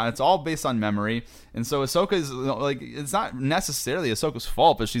all forgotten. It's all based on memory. And so Ahsoka is, like, it's not necessarily Ahsoka's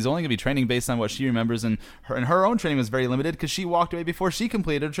fault, but she's only going to be training based on what she remembers, and her own training was very limited because she walked away before she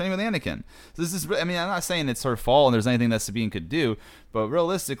completed her training with Anakin. So this is, I mean, I'm not saying it's her fault and there's anything that Sabine could do, but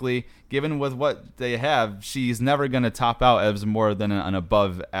realistically, given with what they have, she's never going to top out as more than an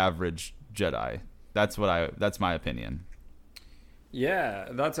above average Jedi. That's my opinion. Yeah,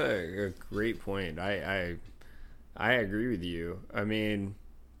 that's a great point. I agree with you. I mean,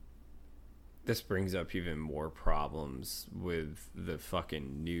 this brings up even more problems with the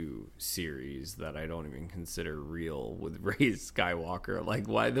fucking new series that I don't even consider real with Rey Skywalker. Like,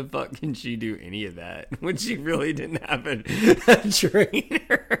 why the fuck can she do any of that when she really didn't have a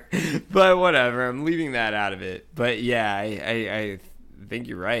trainer? But whatever, I'm leaving that out of it. But yeah, I think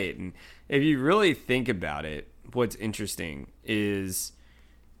you're right. And if you really think about it, what's interesting is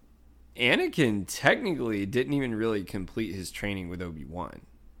Anakin technically didn't even really complete his training with Obi-Wan.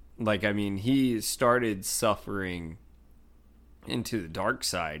 Like, I mean, he started suffering into the dark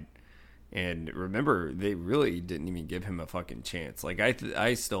side, and remember, they really didn't even give him a fucking chance. Like,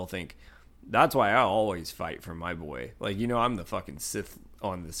 I still think That's why I always fight for my boy. Like, I'm the fucking Sith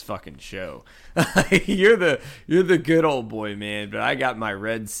on this fucking show. You're the good old boy, man, but I got my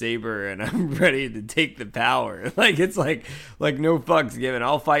red saber and I'm ready to take the power. Like, it's like no fucks given.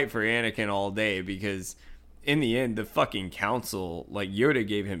 I'll fight for Anakin all day, because in the end, the fucking council, like, Yoda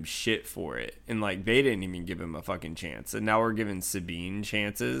gave him shit for it, and like they didn't even give him a fucking chance, and now we're giving Sabine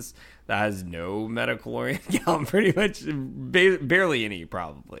chances that has no metachlorian count, pretty much, barely any,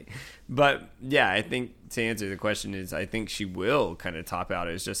 probably. But yeah, I think to answer the question is, I think she will kind of top out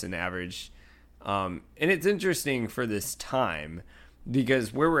as just an average. And it's interesting for this time,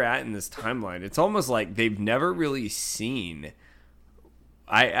 because where we're at in this timeline, it's almost like they've never really seen,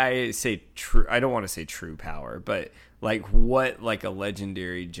 I say true, I don't want to say true power, but like what like a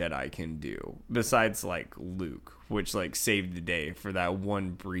legendary Jedi can do, besides like Luke, which like saved the day for that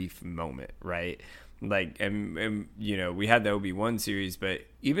one brief moment, right? Like, and we had the Obi-Wan series, but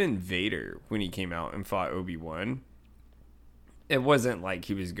even Vader, when he came out and fought Obi-Wan, it wasn't like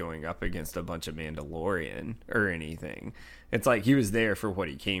he was going up against a bunch of Mandalorian or anything. It's like he was there for what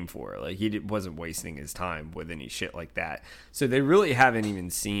he came for. Like, he wasn't wasting his time with any shit like that. So they really haven't even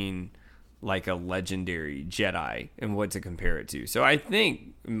seen like a legendary Jedi and what to compare it to. So I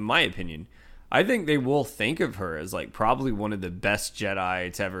think, in my opinion, I think they will think of her as like probably one of the best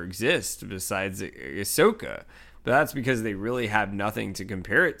Jedi to ever exist besides Ahsoka. But that's because they really have nothing to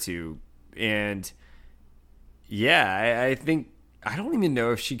compare it to. And yeah, I think, I don't even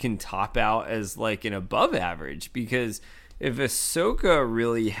know if she can top out as like an above average, because if Ahsoka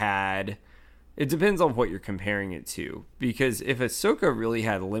really had, it depends on what you're comparing it to. Because if Ahsoka really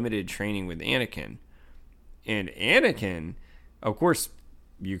had limited training with Anakin, and Anakin, of course,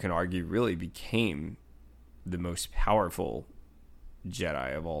 you can argue really became the most powerful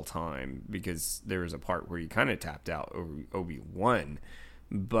Jedi of all time, because there was a part where he kind of tapped out Obi-Wan.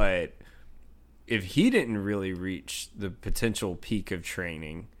 But if he didn't really reach the potential peak of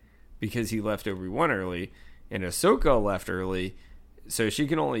training because he left Obi-Wan early and Ahsoka left early, so she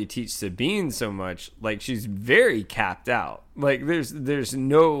can only teach Sabine so much, like she's very capped out. Like there's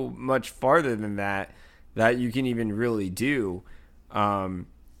no much farther than that you can even really do.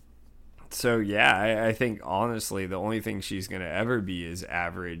 So yeah, I think honestly the only thing she's going to ever be is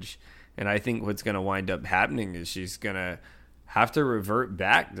average. And I think what's going to wind up happening is she's going to have to revert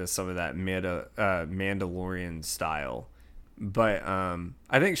back to some of that Mandalorian style. But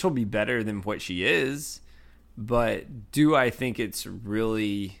I think she'll be better than what she is. But do I think it's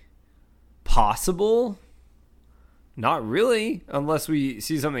really possible? Not really, unless we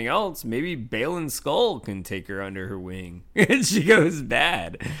see something else. Maybe Baylan Skoll can take her under her wing and she goes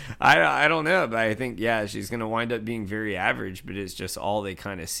bad. I don't know, but I think, yeah, she's going to wind up being very average, but it's just all they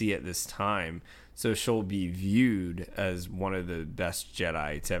kind of see at this time. So she'll be viewed as one of the best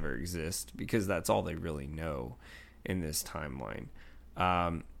Jedi to ever exist, because that's all they really know in this timeline.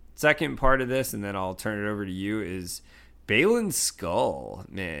 Second part of this, and then I'll turn it over to you, is Baylan Skoll.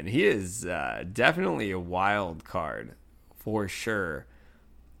 Man, he is definitely a wild card for sure.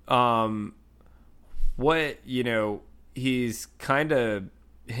 He's kind of,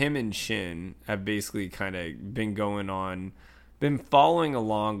 him and Shin have basically kind of been following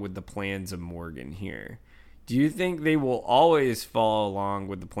along with the plans of Morgan here. Do you think they will always follow along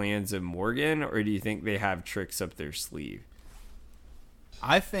with the plans of Morgan, or do you think they have tricks up their sleeve?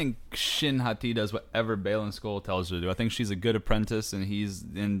 I think Shin Hati does whatever Baylan Skoll tells her to do. I think she's a good apprentice,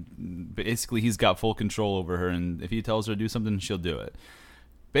 and basically he's got full control over her, and if he tells her to do something, she'll do it.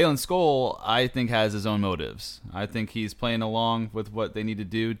 Baylan Skoll, I think, has his own motives. I think he's playing along with what they need to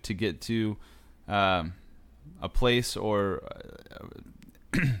do to get to a place, or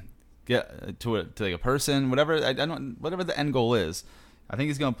get to like a person, whatever. Whatever the end goal is. I think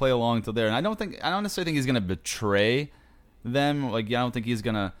he's going to play along until there, and I don't necessarily think he's going to betray them. Like, I don't think he's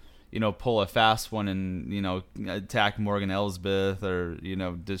gonna, pull a fast one and, attack Morgan Elsbeth, or,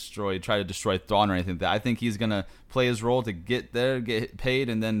 try to destroy Thrawn or anything like that. I think he's gonna play his role to get there, get paid,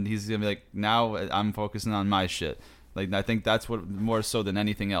 and then he's gonna be like, now I'm focusing on my shit. Like, I think that's what, more so than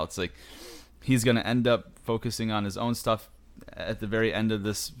anything else. Like, he's gonna end up focusing on his own stuff at the very end of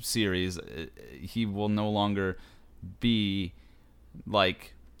this series. He will no longer be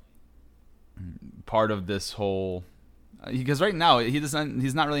like part of this whole, because right now he's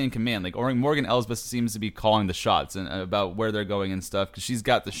not really in command. Like, Morgan Elsbeth seems to be calling the shots and about where they're going and stuff, because she's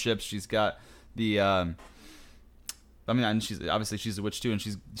got the ships, she's got the and she's a witch too, and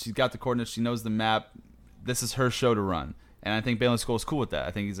she's got the coordinates, she knows the map. This is her show to run, and I think Baylan Skoll is cool with that.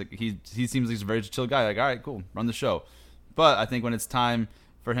 I think he seems like he's a very chill guy. Like, all right, cool, run the show. But I think when it's time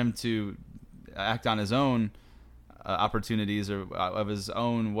for him to act on his own, opportunities or of his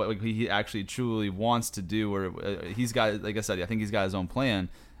own, what he actually truly wants to do, or he's got, like I said, I think he's got his own plan.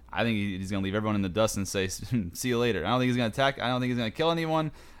 I think he's going to leave everyone in the dust and say, see you later. I don't think he's going to attack. I don't think he's going to kill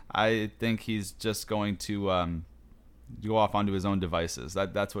anyone. I think he's just going to go off onto his own devices.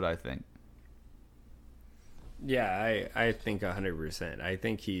 That's what I think. Yeah, I think 100%. I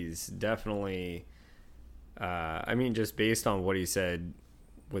think he's definitely, I mean, just based on what he said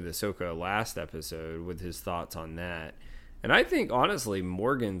with Ahsoka last episode, with his thoughts on that. And I think, honestly,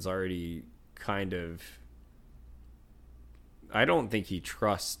 Morgan's already kind of, I don't think he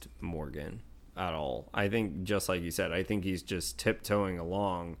trusts Morgan at all. I think, just like you said, I think he's just tiptoeing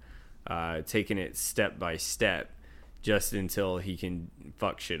along, taking it step by step, just until he can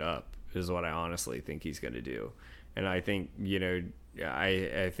fuck shit up, is what I honestly think he's going to do. And I think,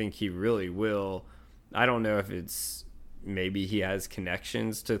 I think he really will. I don't know if it's, maybe he has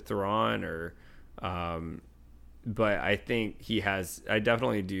connections to Thrawn or, but I think I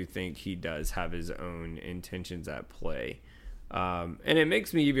definitely do think he does have his own intentions at play. And it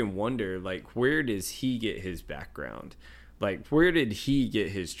makes me even wonder, like, where does he get his background? Like, where did he get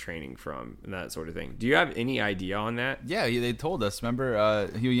his training from and that sort of thing? Do you have any idea on that? Yeah, they told us. Remember,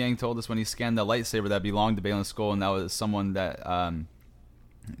 Hugh Yang told us when he scanned the lightsaber that belonged to Baylan Skoll, and that was someone that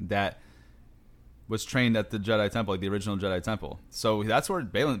that was trained at the Jedi Temple, like the original Jedi Temple. So that's where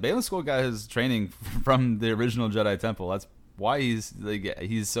Baylan Skoll got his training from, the original Jedi Temple. That's why he's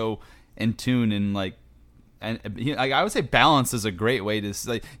so in tune and like, and I would say balance is a great way to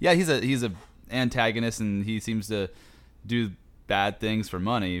like. Yeah, he's a antagonist and he seems to do bad things for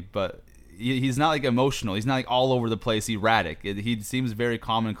money, but he's not like emotional. He's not like all over the place, erratic. He seems very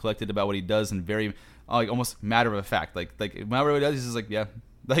calm and collected about what he does, and very like almost matter of fact. Like whenever he does, he's just like, yeah.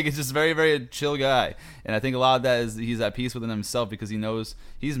 Like, it's just very, very chill guy. And I think a lot of that is he's at peace within himself because he knows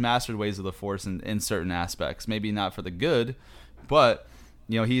he's mastered ways of the Force in certain aspects. Maybe not for the good, but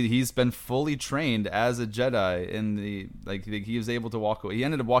he's been fully trained as a Jedi in the, like, he was able to walk away. He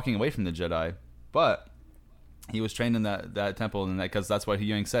ended up walking away from the Jedi, but he was trained in that temple, and because that's what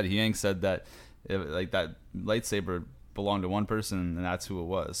Yang said. Yang said that that lightsaber belonged to one person, and that's who it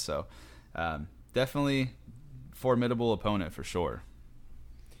was. So definitely formidable opponent for sure.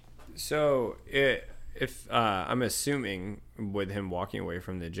 So if I'm assuming with him walking away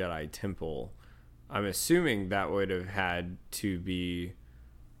from the Jedi Temple, I'm assuming that would have had to be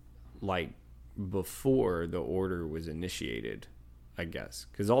like before the Order was initiated, I guess,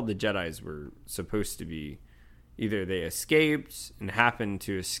 because all the Jedis were supposed to be either they escaped and happened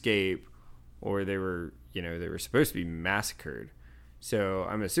to escape, or they were supposed to be massacred. So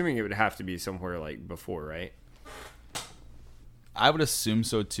I'm assuming it would have to be somewhere like before, right? I would assume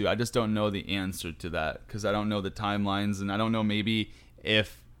so too. I just don't know the answer to that because I don't know the timelines, and I don't know maybe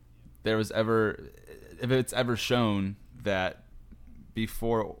if it's ever shown that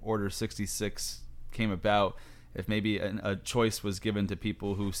before Order 66 came about, if maybe a choice was given to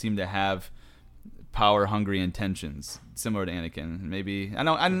people who seem to have power-hungry intentions, similar to Anakin. Maybe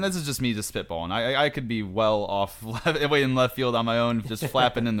this is just me just spitballing. I could be well off way in left field on my own, just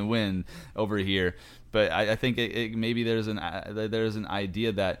flapping in the wind over here. But I think maybe there's an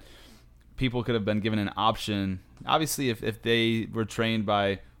idea that people could have been given an option. Obviously, if they were trained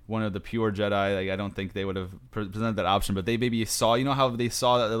by one of the pure Jedi, like, I don't think they would have presented that option. But they maybe saw, how they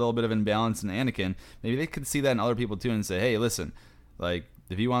saw that a little bit of imbalance in Anakin. Maybe they could see that in other people too, and say, hey, listen, like,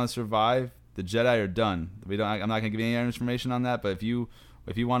 if you want to survive, the Jedi are done. I'm not going to give you any information on that. But if you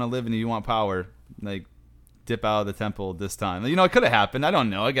want to live and you want power, like, dip out of the temple this time. It could have happened. I don't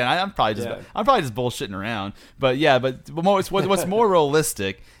know. Again, I'm probably just bullshitting around. But yeah, what's more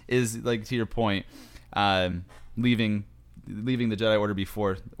realistic is, like, to your point, leaving the Jedi Order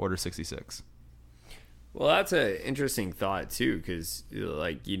before Order 66. Well, that's an interesting thought too, because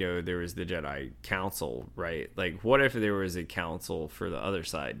there was the Jedi Council, right? Like, what if there was a council for the other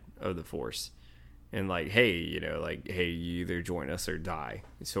side of the Force, and hey, you either join us or die,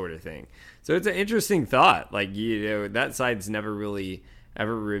 sort of thing. So it's an interesting thought. That side's never really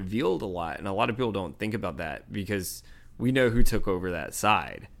ever revealed a lot, and a lot of people don't think about that because we know who took over that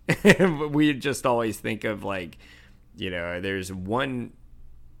side. We just always think of there's one.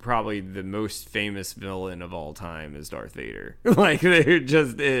 Probably the most famous villain of all time is Darth Vader. There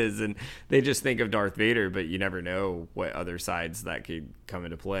just is, and they just think of Darth Vader, but you never know what other sides that could come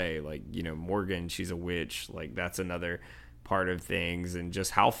into play. Morgan, she's a witch. That's another part of things, and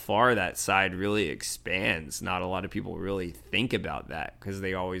just how far that side really expands. Not a lot of people really think about that because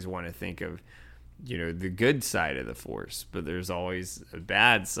they always want to think of the good side of the Force, but there's always a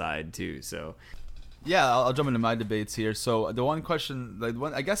bad side too. So yeah, I'll jump into my debates here. So the one question,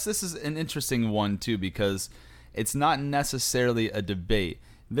 I guess this is an interesting one too, because it's not necessarily a debate.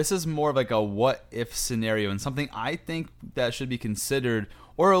 This is more of like a what if scenario, and something I think that should be considered,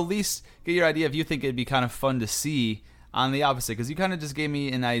 or at least get your idea if you think it'd be kind of fun to see on the opposite, because you kind of just gave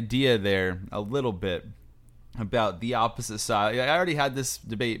me an idea there a little bit about the opposite side. I already had this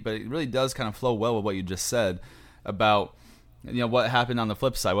debate, but it really does kind of flow well with what you just said about, you know, what happened on the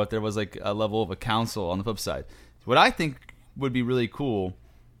flip side, what there was like a level of a council on the flip side. What I think would be really cool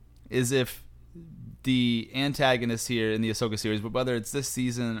is if the antagonist here in the Ahsoka series, whether it's this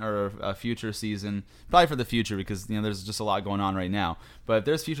season or a future season, probably for the future, because, you know, there's just a lot going on right now, but if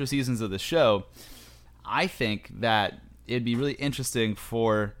there's future seasons of the show, I think that it'd be really interesting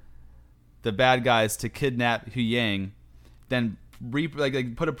for the bad guys to kidnap Huyang, then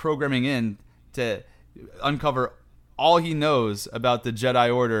put a programming in to uncover all he knows about the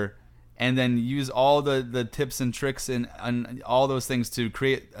Jedi Order, and then use all the tips and tricks and all those things to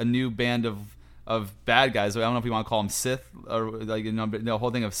create a new band of bad guys. I don't know if you want to call them Sith, or like, you know, the whole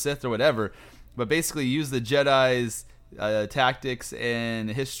thing of Sith or whatever, but basically use the Jedi's tactics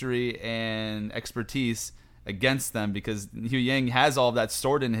and history and expertise against them, because Huyang has all of that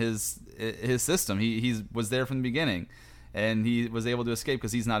stored in his system. He was there from the beginning, and he was able to escape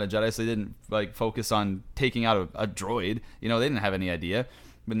because he's not a Jedi, so they didn't like focus on taking out a droid. You know, they didn't have any idea,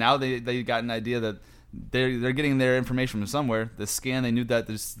 but now they got an idea that they're getting their information from somewhere. The scan, they knew that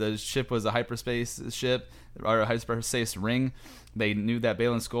the ship was a hyperspace ship or a hyperspace ring. They knew that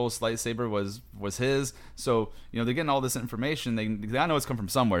Baylan Skoll's lightsaber was his. So, you know, they're getting all this information. They know it's come from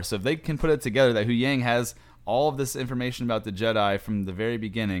somewhere. So if they can put it together that Huyang has all of this information about the Jedi from the very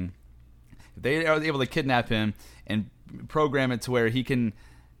beginning, if they are able to kidnap him and program it to where he can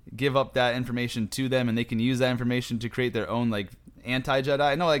give up that information to them, and they can use that information to create their own like anti-Jedi.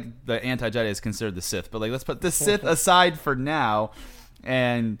 I know like the anti-Jedi is considered the Sith, but like let's put the Sith aside for now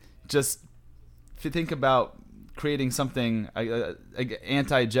and just think about creating something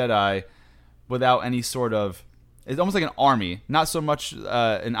anti-Jedi without any sort of, it's almost like an army, not so much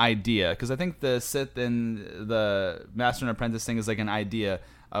an idea, because I think the Sith and the Master and Apprentice thing is like an idea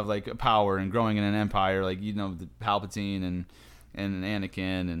of like power and growing in an empire, like, you know, the Palpatine and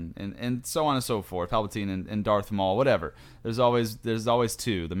Anakin and so on and so forth, Palpatine and Darth Maul, whatever. There's always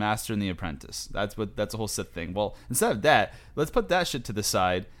two, the Master and the Apprentice. That's a whole Sith thing. Well, instead of that, let's put that shit to the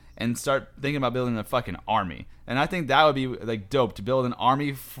side and start thinking about building a fucking army. And I think that would be like dope, to build an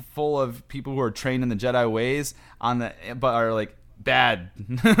army full of people who are trained in the Jedi ways but are like bad.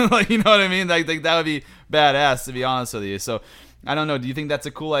 Like, you know what I mean? Like that would be badass, to be honest with you. So I don't know. Do you think that's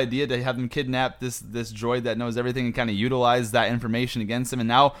a cool idea to have them kidnap this droid that knows everything and kind of utilize that information against him? And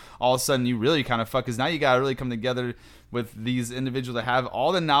now all of a sudden you really kind of fuck, because now you got to really come together with these individuals that have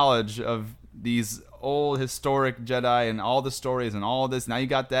all the knowledge of these old historic Jedi and all the stories and all of this. Now you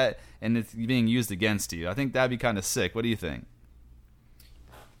got that, and it's being used against you. I think that'd be kind of sick. What do you think?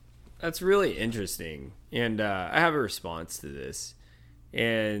 That's really interesting, and I have a response to this.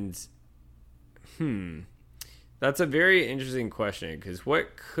 And that's a very interesting question, because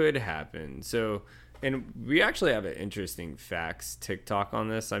what could happen? So, and we actually have an interesting facts TikTok on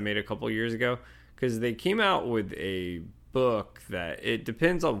this I made a couple years ago, because they came out with a book that it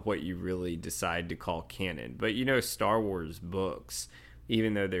depends on what you really decide to call canon. But, you know, Star Wars books,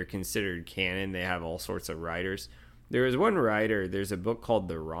 even though they're considered canon, they have all sorts of writers. There was one writer, there's a book called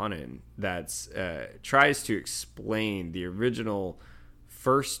The Ronin that's tries to explain the original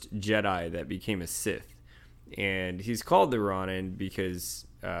first Jedi that became a Sith. And he's called the Ronin because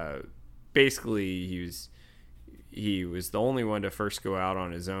basically he was the only one to first go out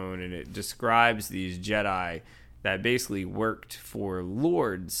on his own, and it describes these Jedi that basically worked for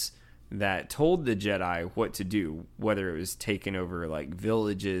lords that told the Jedi what to do, whether it was taking over like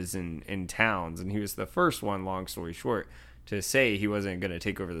villages and towns. And he was the first one, long story short, to say he wasn't going to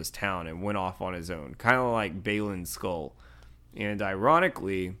take over this town, and went off on his own, kind of like Baylan Skoll. And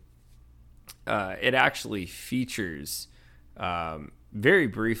ironically, it actually features very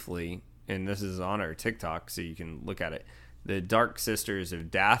briefly, and this is on our TikTok, so you can look at it, the Dark Sisters of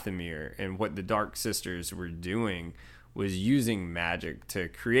Dathomir. And what the Dark Sisters were doing was using magic to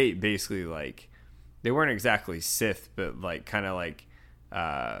create basically like, they weren't exactly Sith, but like kind of like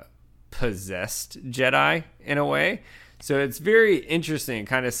possessed Jedi in a way. So it's very interesting,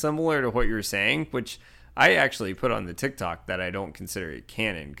 kind of similar to what you were saying, which I actually put on the TikTok that I don't consider it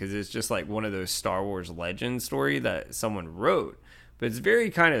canon, because it's just like one of those Star Wars legend story that someone wrote. But it's very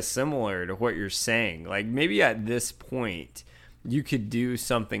kind of similar to what you're saying. Like maybe at this point, you could do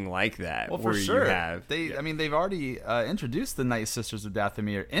something like that. Well, for sure. I mean, they've already introduced the Night Sisters of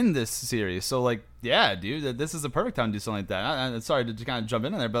Dathomir in this series. So, like, yeah, dude, this is the perfect time to do something like that. I'm sorry to kind of jump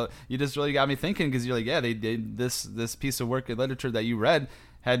in there, but you just really got me thinking, because you're like, yeah, they did this piece of work in literature that you read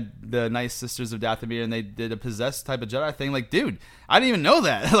had the Night Sisters of Dathomir, and they did a possessed type of Jedi thing. Like, dude, I didn't even know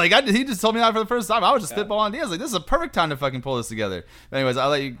that. Like, he just told me that for the first time. I was just spitballing ideas. Like, this is a perfect time to fucking pull this together. But anyways,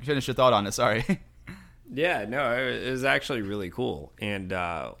 I'll let you finish your thought on it. Sorry. Yeah, no, it was actually really cool. And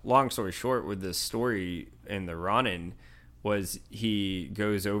long story short, with this story in the Ronin, was he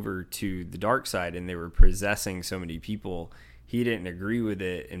goes over to the dark side, and they were possessing so many people. He didn't agree with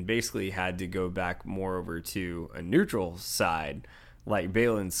it, and basically had to go back more over to a neutral side, like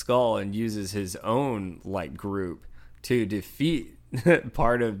Balin's Skull, and uses his own like group to defeat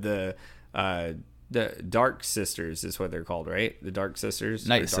part of the Dark Sisters is what they're called, right? The Dark Sisters,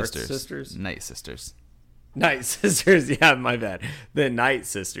 Night Sisters, Night Sisters. Night Sisters, yeah, my bad. The Night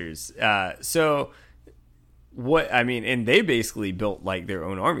Sisters. So what I mean, and they basically built like their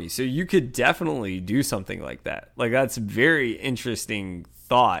own army. So you could definitely do something like that. Like, that's a very interesting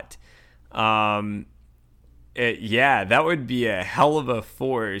thought. Yeah, that would be a hell of a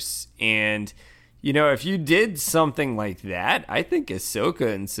force. And you know, if you did something like that, I think Ahsoka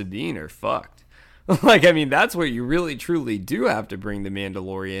and Sabine are fucked. Like, I mean, that's where you really truly do have to bring the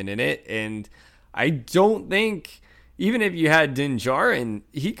Mandalorian in it. And I don't think, even if you had Din Djarin,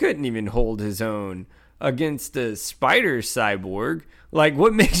 he couldn't even hold his own against a spider cyborg. Like,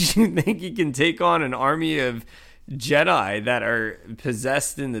 what makes you think he can take on an army of Jedi that are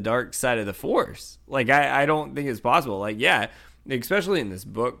possessed in the dark side of the Force? Like, I don't think it's possible. Like, yeah, especially in this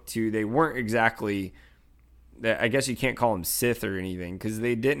book, too, they weren't exactly, I guess you can't call them Sith or anything, because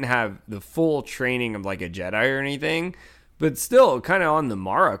they didn't have the full training of, like, a Jedi or anything, but still kind of on the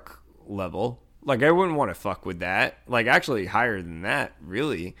Marok level. Like, I wouldn't want to fuck with that. Like, actually higher than that,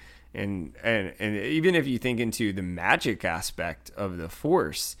 really. And even if you think into the magic aspect of the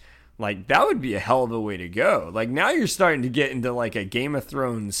Force, like, that would be a hell of a way to go. Like, now you're starting to get into, like, a Game of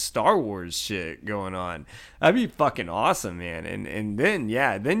Thrones Star Wars shit going on. That'd be fucking awesome, man. And then,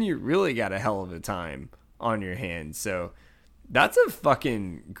 yeah, then you really got a hell of a time on your hands. So that's a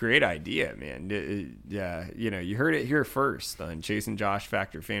fucking great idea, man. Yeah, you know, you heard it here first on Chasing Josh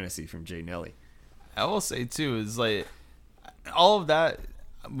Factor Fantasy from Jay Nelly. I will say too is like all of that.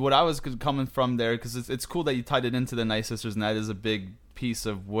 What I was coming from there, because it's cool that you tied it into the Night Sisters, and that is a big piece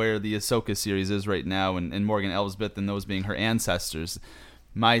of where the Ahsoka series is right now, and Morgan Elsbeth and those being her ancestors.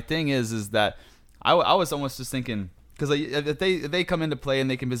 My thing is that I was almost just thinking, because like, if they come into play and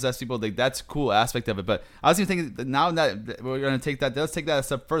they can possess people, like, that's a cool aspect of it. But I was even thinking that now that we're gonna take that, let's take that a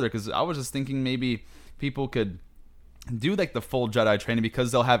step further, because I was just thinking maybe people could do like the full Jedi training,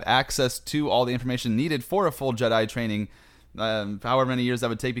 because they'll have access to all the information needed for a full Jedi training, however many years that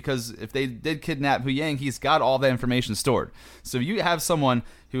would take, because if they did kidnap Huyang, he's got all that information stored. So if you have someone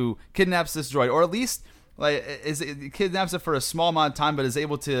who kidnaps this droid, or at least like kidnaps it for a small amount of time, but is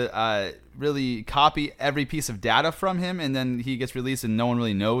able to really copy every piece of data from him, and then he gets released and no one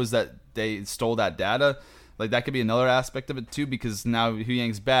really knows that they stole that data, like, that could be another aspect of it too, because now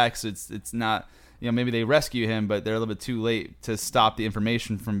Huyang's back, so it's not, you know, maybe they rescue him, but they're a little bit too late to stop the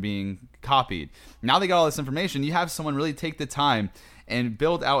information from being copied. Now they got all this information. You have someone really take the time and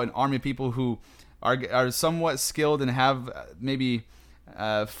build out an army of people who are somewhat skilled and have maybe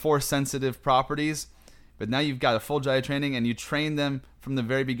Force-sensitive properties. But now you've got a full Jedi training, and you train them from the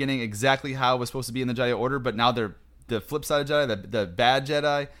very beginning exactly how it was supposed to be in the Jedi Order. But now they're the flip side of Jedi, the bad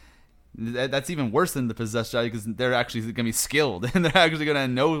Jedi. That's even worse than the possessed Jedi, because they're actually going to be skilled and they're actually going to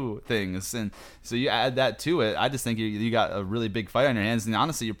know things. And so you add that to it. I just think you got a really big fight on your hands. And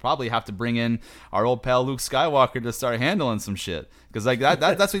honestly, you probably have to bring in our old pal Luke Skywalker to start handling some shit, because like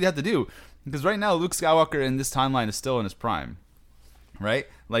that's what you have to do. Because right now, Luke Skywalker in this timeline is still in his prime, right?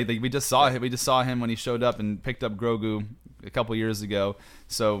 Like we just saw him when he showed up and picked up Grogu a couple years ago.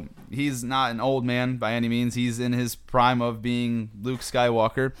 So he's not an old man by any means. He's in his prime of being Luke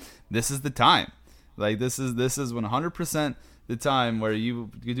Skywalker. This is the time. Like, this is 100% the time where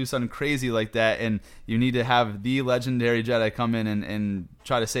you do something crazy like that, and you need to have the legendary Jedi come in and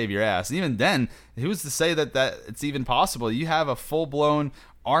try to save your ass. And even then, who's to say that it's even possible? You have a full-blown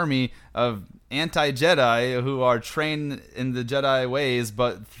army of anti-Jedi who are trained in the Jedi ways,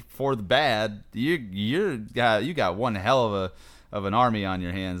 but for the bad. You got one hell of an army on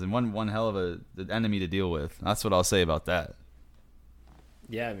your hands, and one hell of an enemy to deal with. That's what I'll say about that.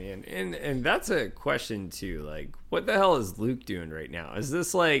 Yeah, man. And that's a question too. Like, what the hell is Luke doing right now? Is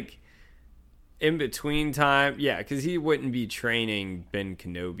this like, in between time, yeah, because he wouldn't be training Ben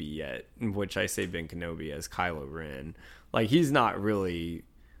Kenobi yet, which I say Ben Kenobi as Kylo Ren. Like, he's not really.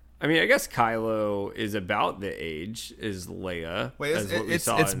 I mean, I guess Kylo is about the age as Leia. Wait, it's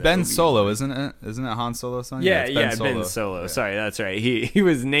Ben Obi-Wan. Solo, isn't it? Isn't it Han Solo's son? Yeah, it's Ben Solo. Yeah. Sorry, that's right. He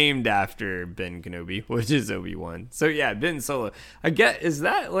was named after Ben Kenobi, which is Obi-Wan. So yeah, Ben Solo. Is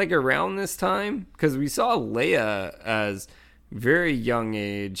that like around this time? Because we saw Leia as very young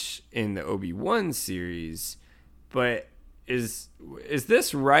age in the Obi-Wan series, but is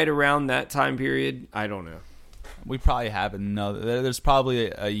this right around that time period? I don't know. We probably have another. There's probably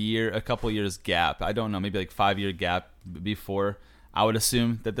a couple years gap. I don't know, maybe like 5-year gap before I would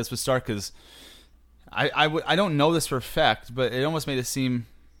assume that this would start, because I don't know this for a fact, but it almost made it seem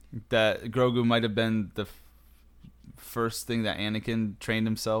that Grogu might have been the first thing that Anakin trained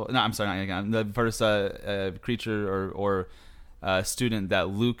himself. No, I'm sorry, not Anakin. The first creature or student that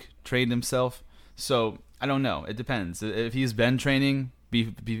Luke trained himself. So I don't know. It depends. If he's been training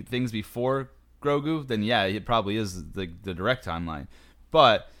things before Grogu, then yeah, it probably is the direct timeline.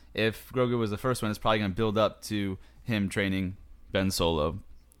 But if Grogu was the first one, it's probably going to build up to him training Ben Solo.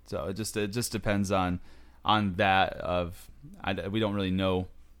 So it just depends on that. We don't really know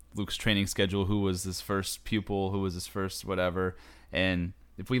Luke's training schedule, who was his first pupil, who was his first whatever. And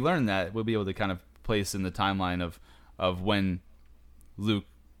if we learn that, we'll be able to kind of place in the timeline of when Luke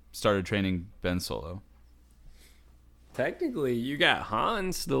started training Ben Solo. Technically, you got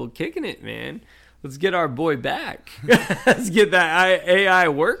Han still kicking it, man. Let's get our boy back. Let's get that AI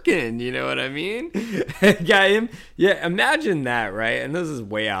working. You know what I mean? Got him. Yeah, imagine that, right? And this is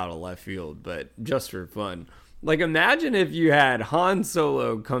way out of left field, but just for fun. Like, imagine if you had Han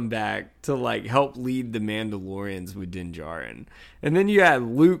Solo come back to, like, help lead the Mandalorians with Din Djarin. And then you had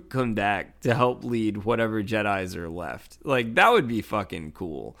Luke come back to help lead whatever Jedis are left. Like, that would be fucking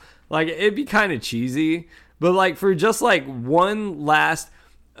cool. Like, it'd be kind of cheesy. But, like, for just, like, one last...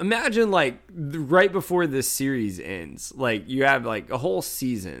 Imagine, like, right before this series ends, like, you have, like, a whole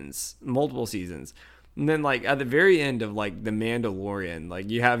seasons, multiple seasons. And then, like, at the very end of, like, The Mandalorian, like,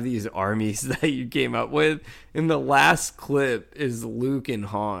 you have these armies that you came up with. And the last clip is Luke and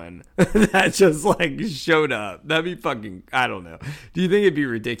Han that just, like, showed up. That'd be fucking... I don't know. Do you think it'd be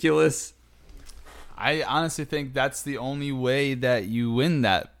ridiculous? I honestly think that's the only way that you win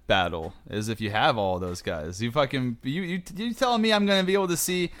that battle, is if you have all those guys. You telling me I'm gonna be able to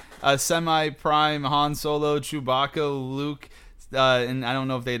see a semi-prime Han Solo, Chewbacca, Luke, and I don't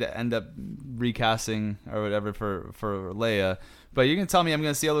know if they'd end up recasting or whatever for Leia, but you can tell me I'm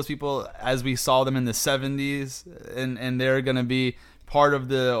gonna see all those people as we saw them in the 70s, and they're gonna be part of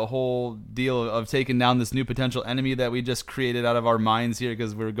the whole deal of taking down this new potential enemy that we just created out of our minds here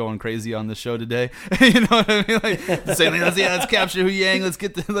because we're going crazy on the show today. You know what I mean? Like, saying, let's capture Hu Yang. Let's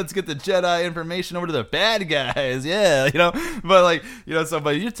get the Jedi information over to the bad guys. Yeah, you know. But like, you know,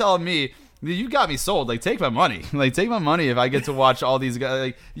 but you're telling me. You got me sold. Like, take my money. Like, take my money if I get to watch all these guys.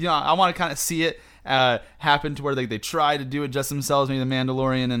 Like, you know, I want to kind of see it happen to where they try to do it just themselves. Maybe the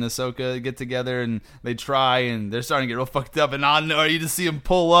Mandalorian and Ahsoka get together and they try and they're starting to get real fucked up. And you just see them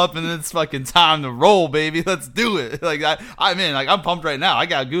pull up and then it's fucking time to roll, baby. Let's do it. Like, I'm in. Like, I'm pumped right now. I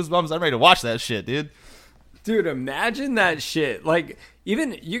got goosebumps. I'm ready to watch that shit, dude. Dude, imagine that shit. Like, you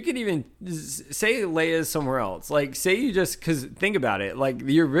could even say Leia's somewhere else. Like, say you just, because think about it. Like,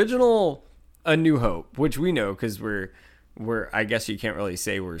 the original A New Hope, which we know because we're I guess you can't really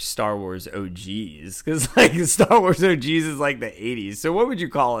say we're Star Wars OGs, because like Star Wars OGs is like the 80s. So what would you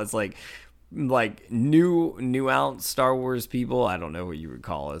call us? Like new out Star Wars people? I don't know what you would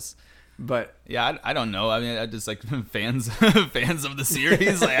call us. But yeah, I don't know. I mean, I just like fans of the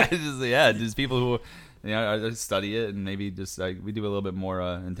series. Like, just people who, you know, study it and maybe just like we do a little bit more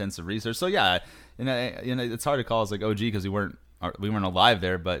intensive research. So yeah, you know, it's hard to call us like OG because we weren't alive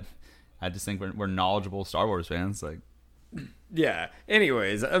there, but I just think we're knowledgeable Star Wars fans. Like, yeah.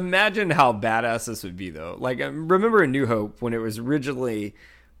 Anyways, imagine how badass this would be, though. Like, remember A New Hope when it was originally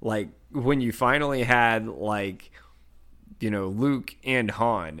like when you finally had like, you know, Luke and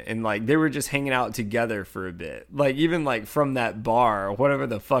Han, and like they were just hanging out together for a bit. Like, even like from that bar or whatever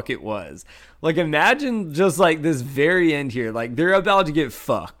the fuck it was. Like, imagine just like this very end here. Like, they're about to get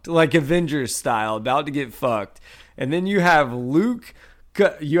fucked, like Avengers style, about to get fucked, and then you have Luke.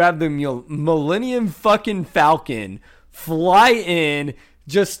 You have the Millennium fucking Falcon fly in,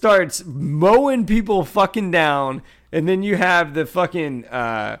 just starts mowing people fucking down, and then you have the fucking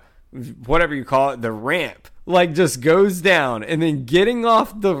whatever you call it, the ramp, like just goes down, and then getting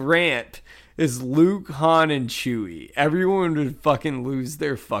off the ramp is Luke, Han, and Chewie. Everyone would fucking lose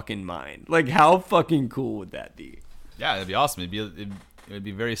their fucking mind. Like, how fucking cool would that be? Yeah, it'd be awesome. It would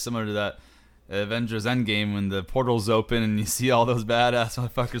be very similar to that Avengers Endgame when the portals open and you see all those badass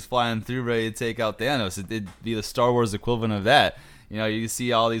motherfuckers flying through ready to take out Thanos. It'd be the Star Wars equivalent of that. You know, you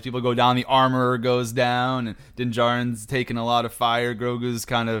see all these people go down, the armor goes down, and Din Djarin's taking a lot of fire. Grogu's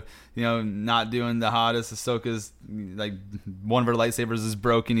kind of, you know, not doing the hottest. Ahsoka's, like, one of her lightsabers is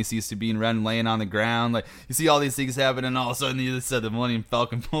broken. You see Sabine Wren laying on the ground. Like, you see all these things happen, and all of a sudden you just said the Millennium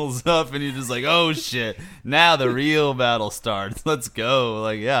Falcon pulls up, and you're just like, oh, shit. Now the real battle starts. Let's go.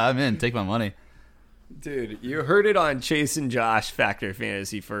 Like, yeah, I'm in. Take my money. Dude, you heard it on Chase and Josh Factor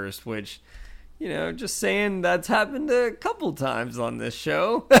Fantasy first, which... You know, just saying that's happened a couple times on this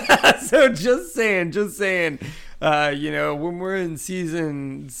show. So just saying, you know, when we're in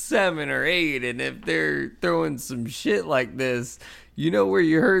season 7 or 8, and if they're throwing some shit like this, you know where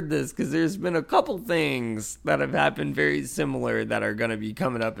you heard this, because there's been a couple things that have happened very similar that are going to be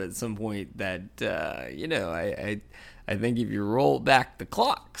coming up at some point that, you know, I think if you roll back the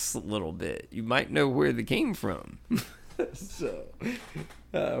clocks a little bit, you might know where they came from. So...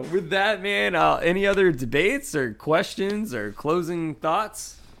 with that, man, any other debates or questions or closing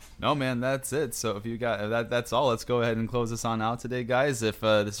thoughts? No, man, that's it. So if you got that's all. Let's go ahead and close this on out today, guys. If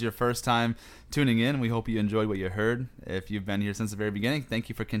this is your first time tuning in, we hope you enjoyed what you heard. If you've been here since the very beginning, thank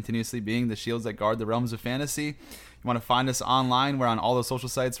you for continuously being the shields that guard the realms of fantasy. You want to find us online, we're on all the social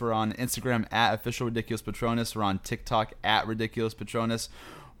sites. We're on Instagram at Official Ridiculous Patronus. We're on TikTok at Ridiculous Patronus.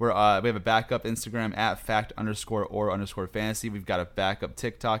 We have a backup Instagram at fact_or_fantasy. We've got a backup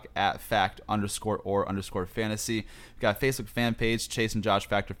TikTok at fact_or_fantasy. We've got a Facebook fan page, Chase and Josh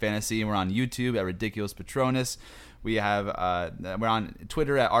Factor Fantasy. And we're on YouTube at Ridiculous Patronus. We're on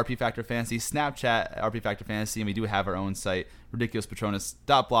Twitter at RP Factor Fantasy, Snapchat at RP Factor Fantasy, and we do have our own site,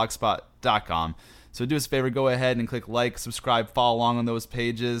 ridiculouspatronus.blogspot.com. So do us a favor, go ahead and click like, subscribe, follow along on those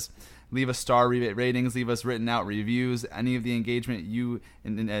pages. Leave us star ratings, leave us written out reviews. Any of the engagement you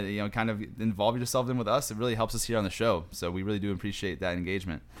know, kind of involve yourself in with us, it really helps us here on the show. So we really do appreciate that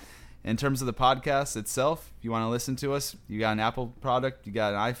engagement. In terms of the podcast itself, if you want to listen to us, you got an Apple product, you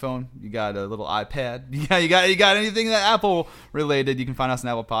got an iPhone, you got a little iPad, you got anything that Apple related, you can find us on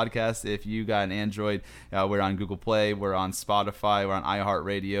Apple Podcasts. If you got an Android, we're on Google Play, we're on Spotify, we're on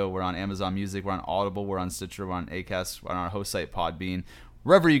iHeartRadio, we're on Amazon Music, we're on Audible, we're on Stitcher, we're on Acast, we're on our host site Podbean.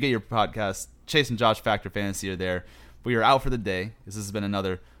 Wherever you get your podcast, Chase and Josh Factor Fantasy are there. We are out for the day. This has been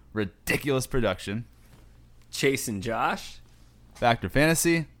another ridiculous production. Chase and Josh Factor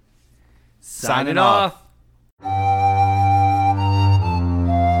Fantasy signing off.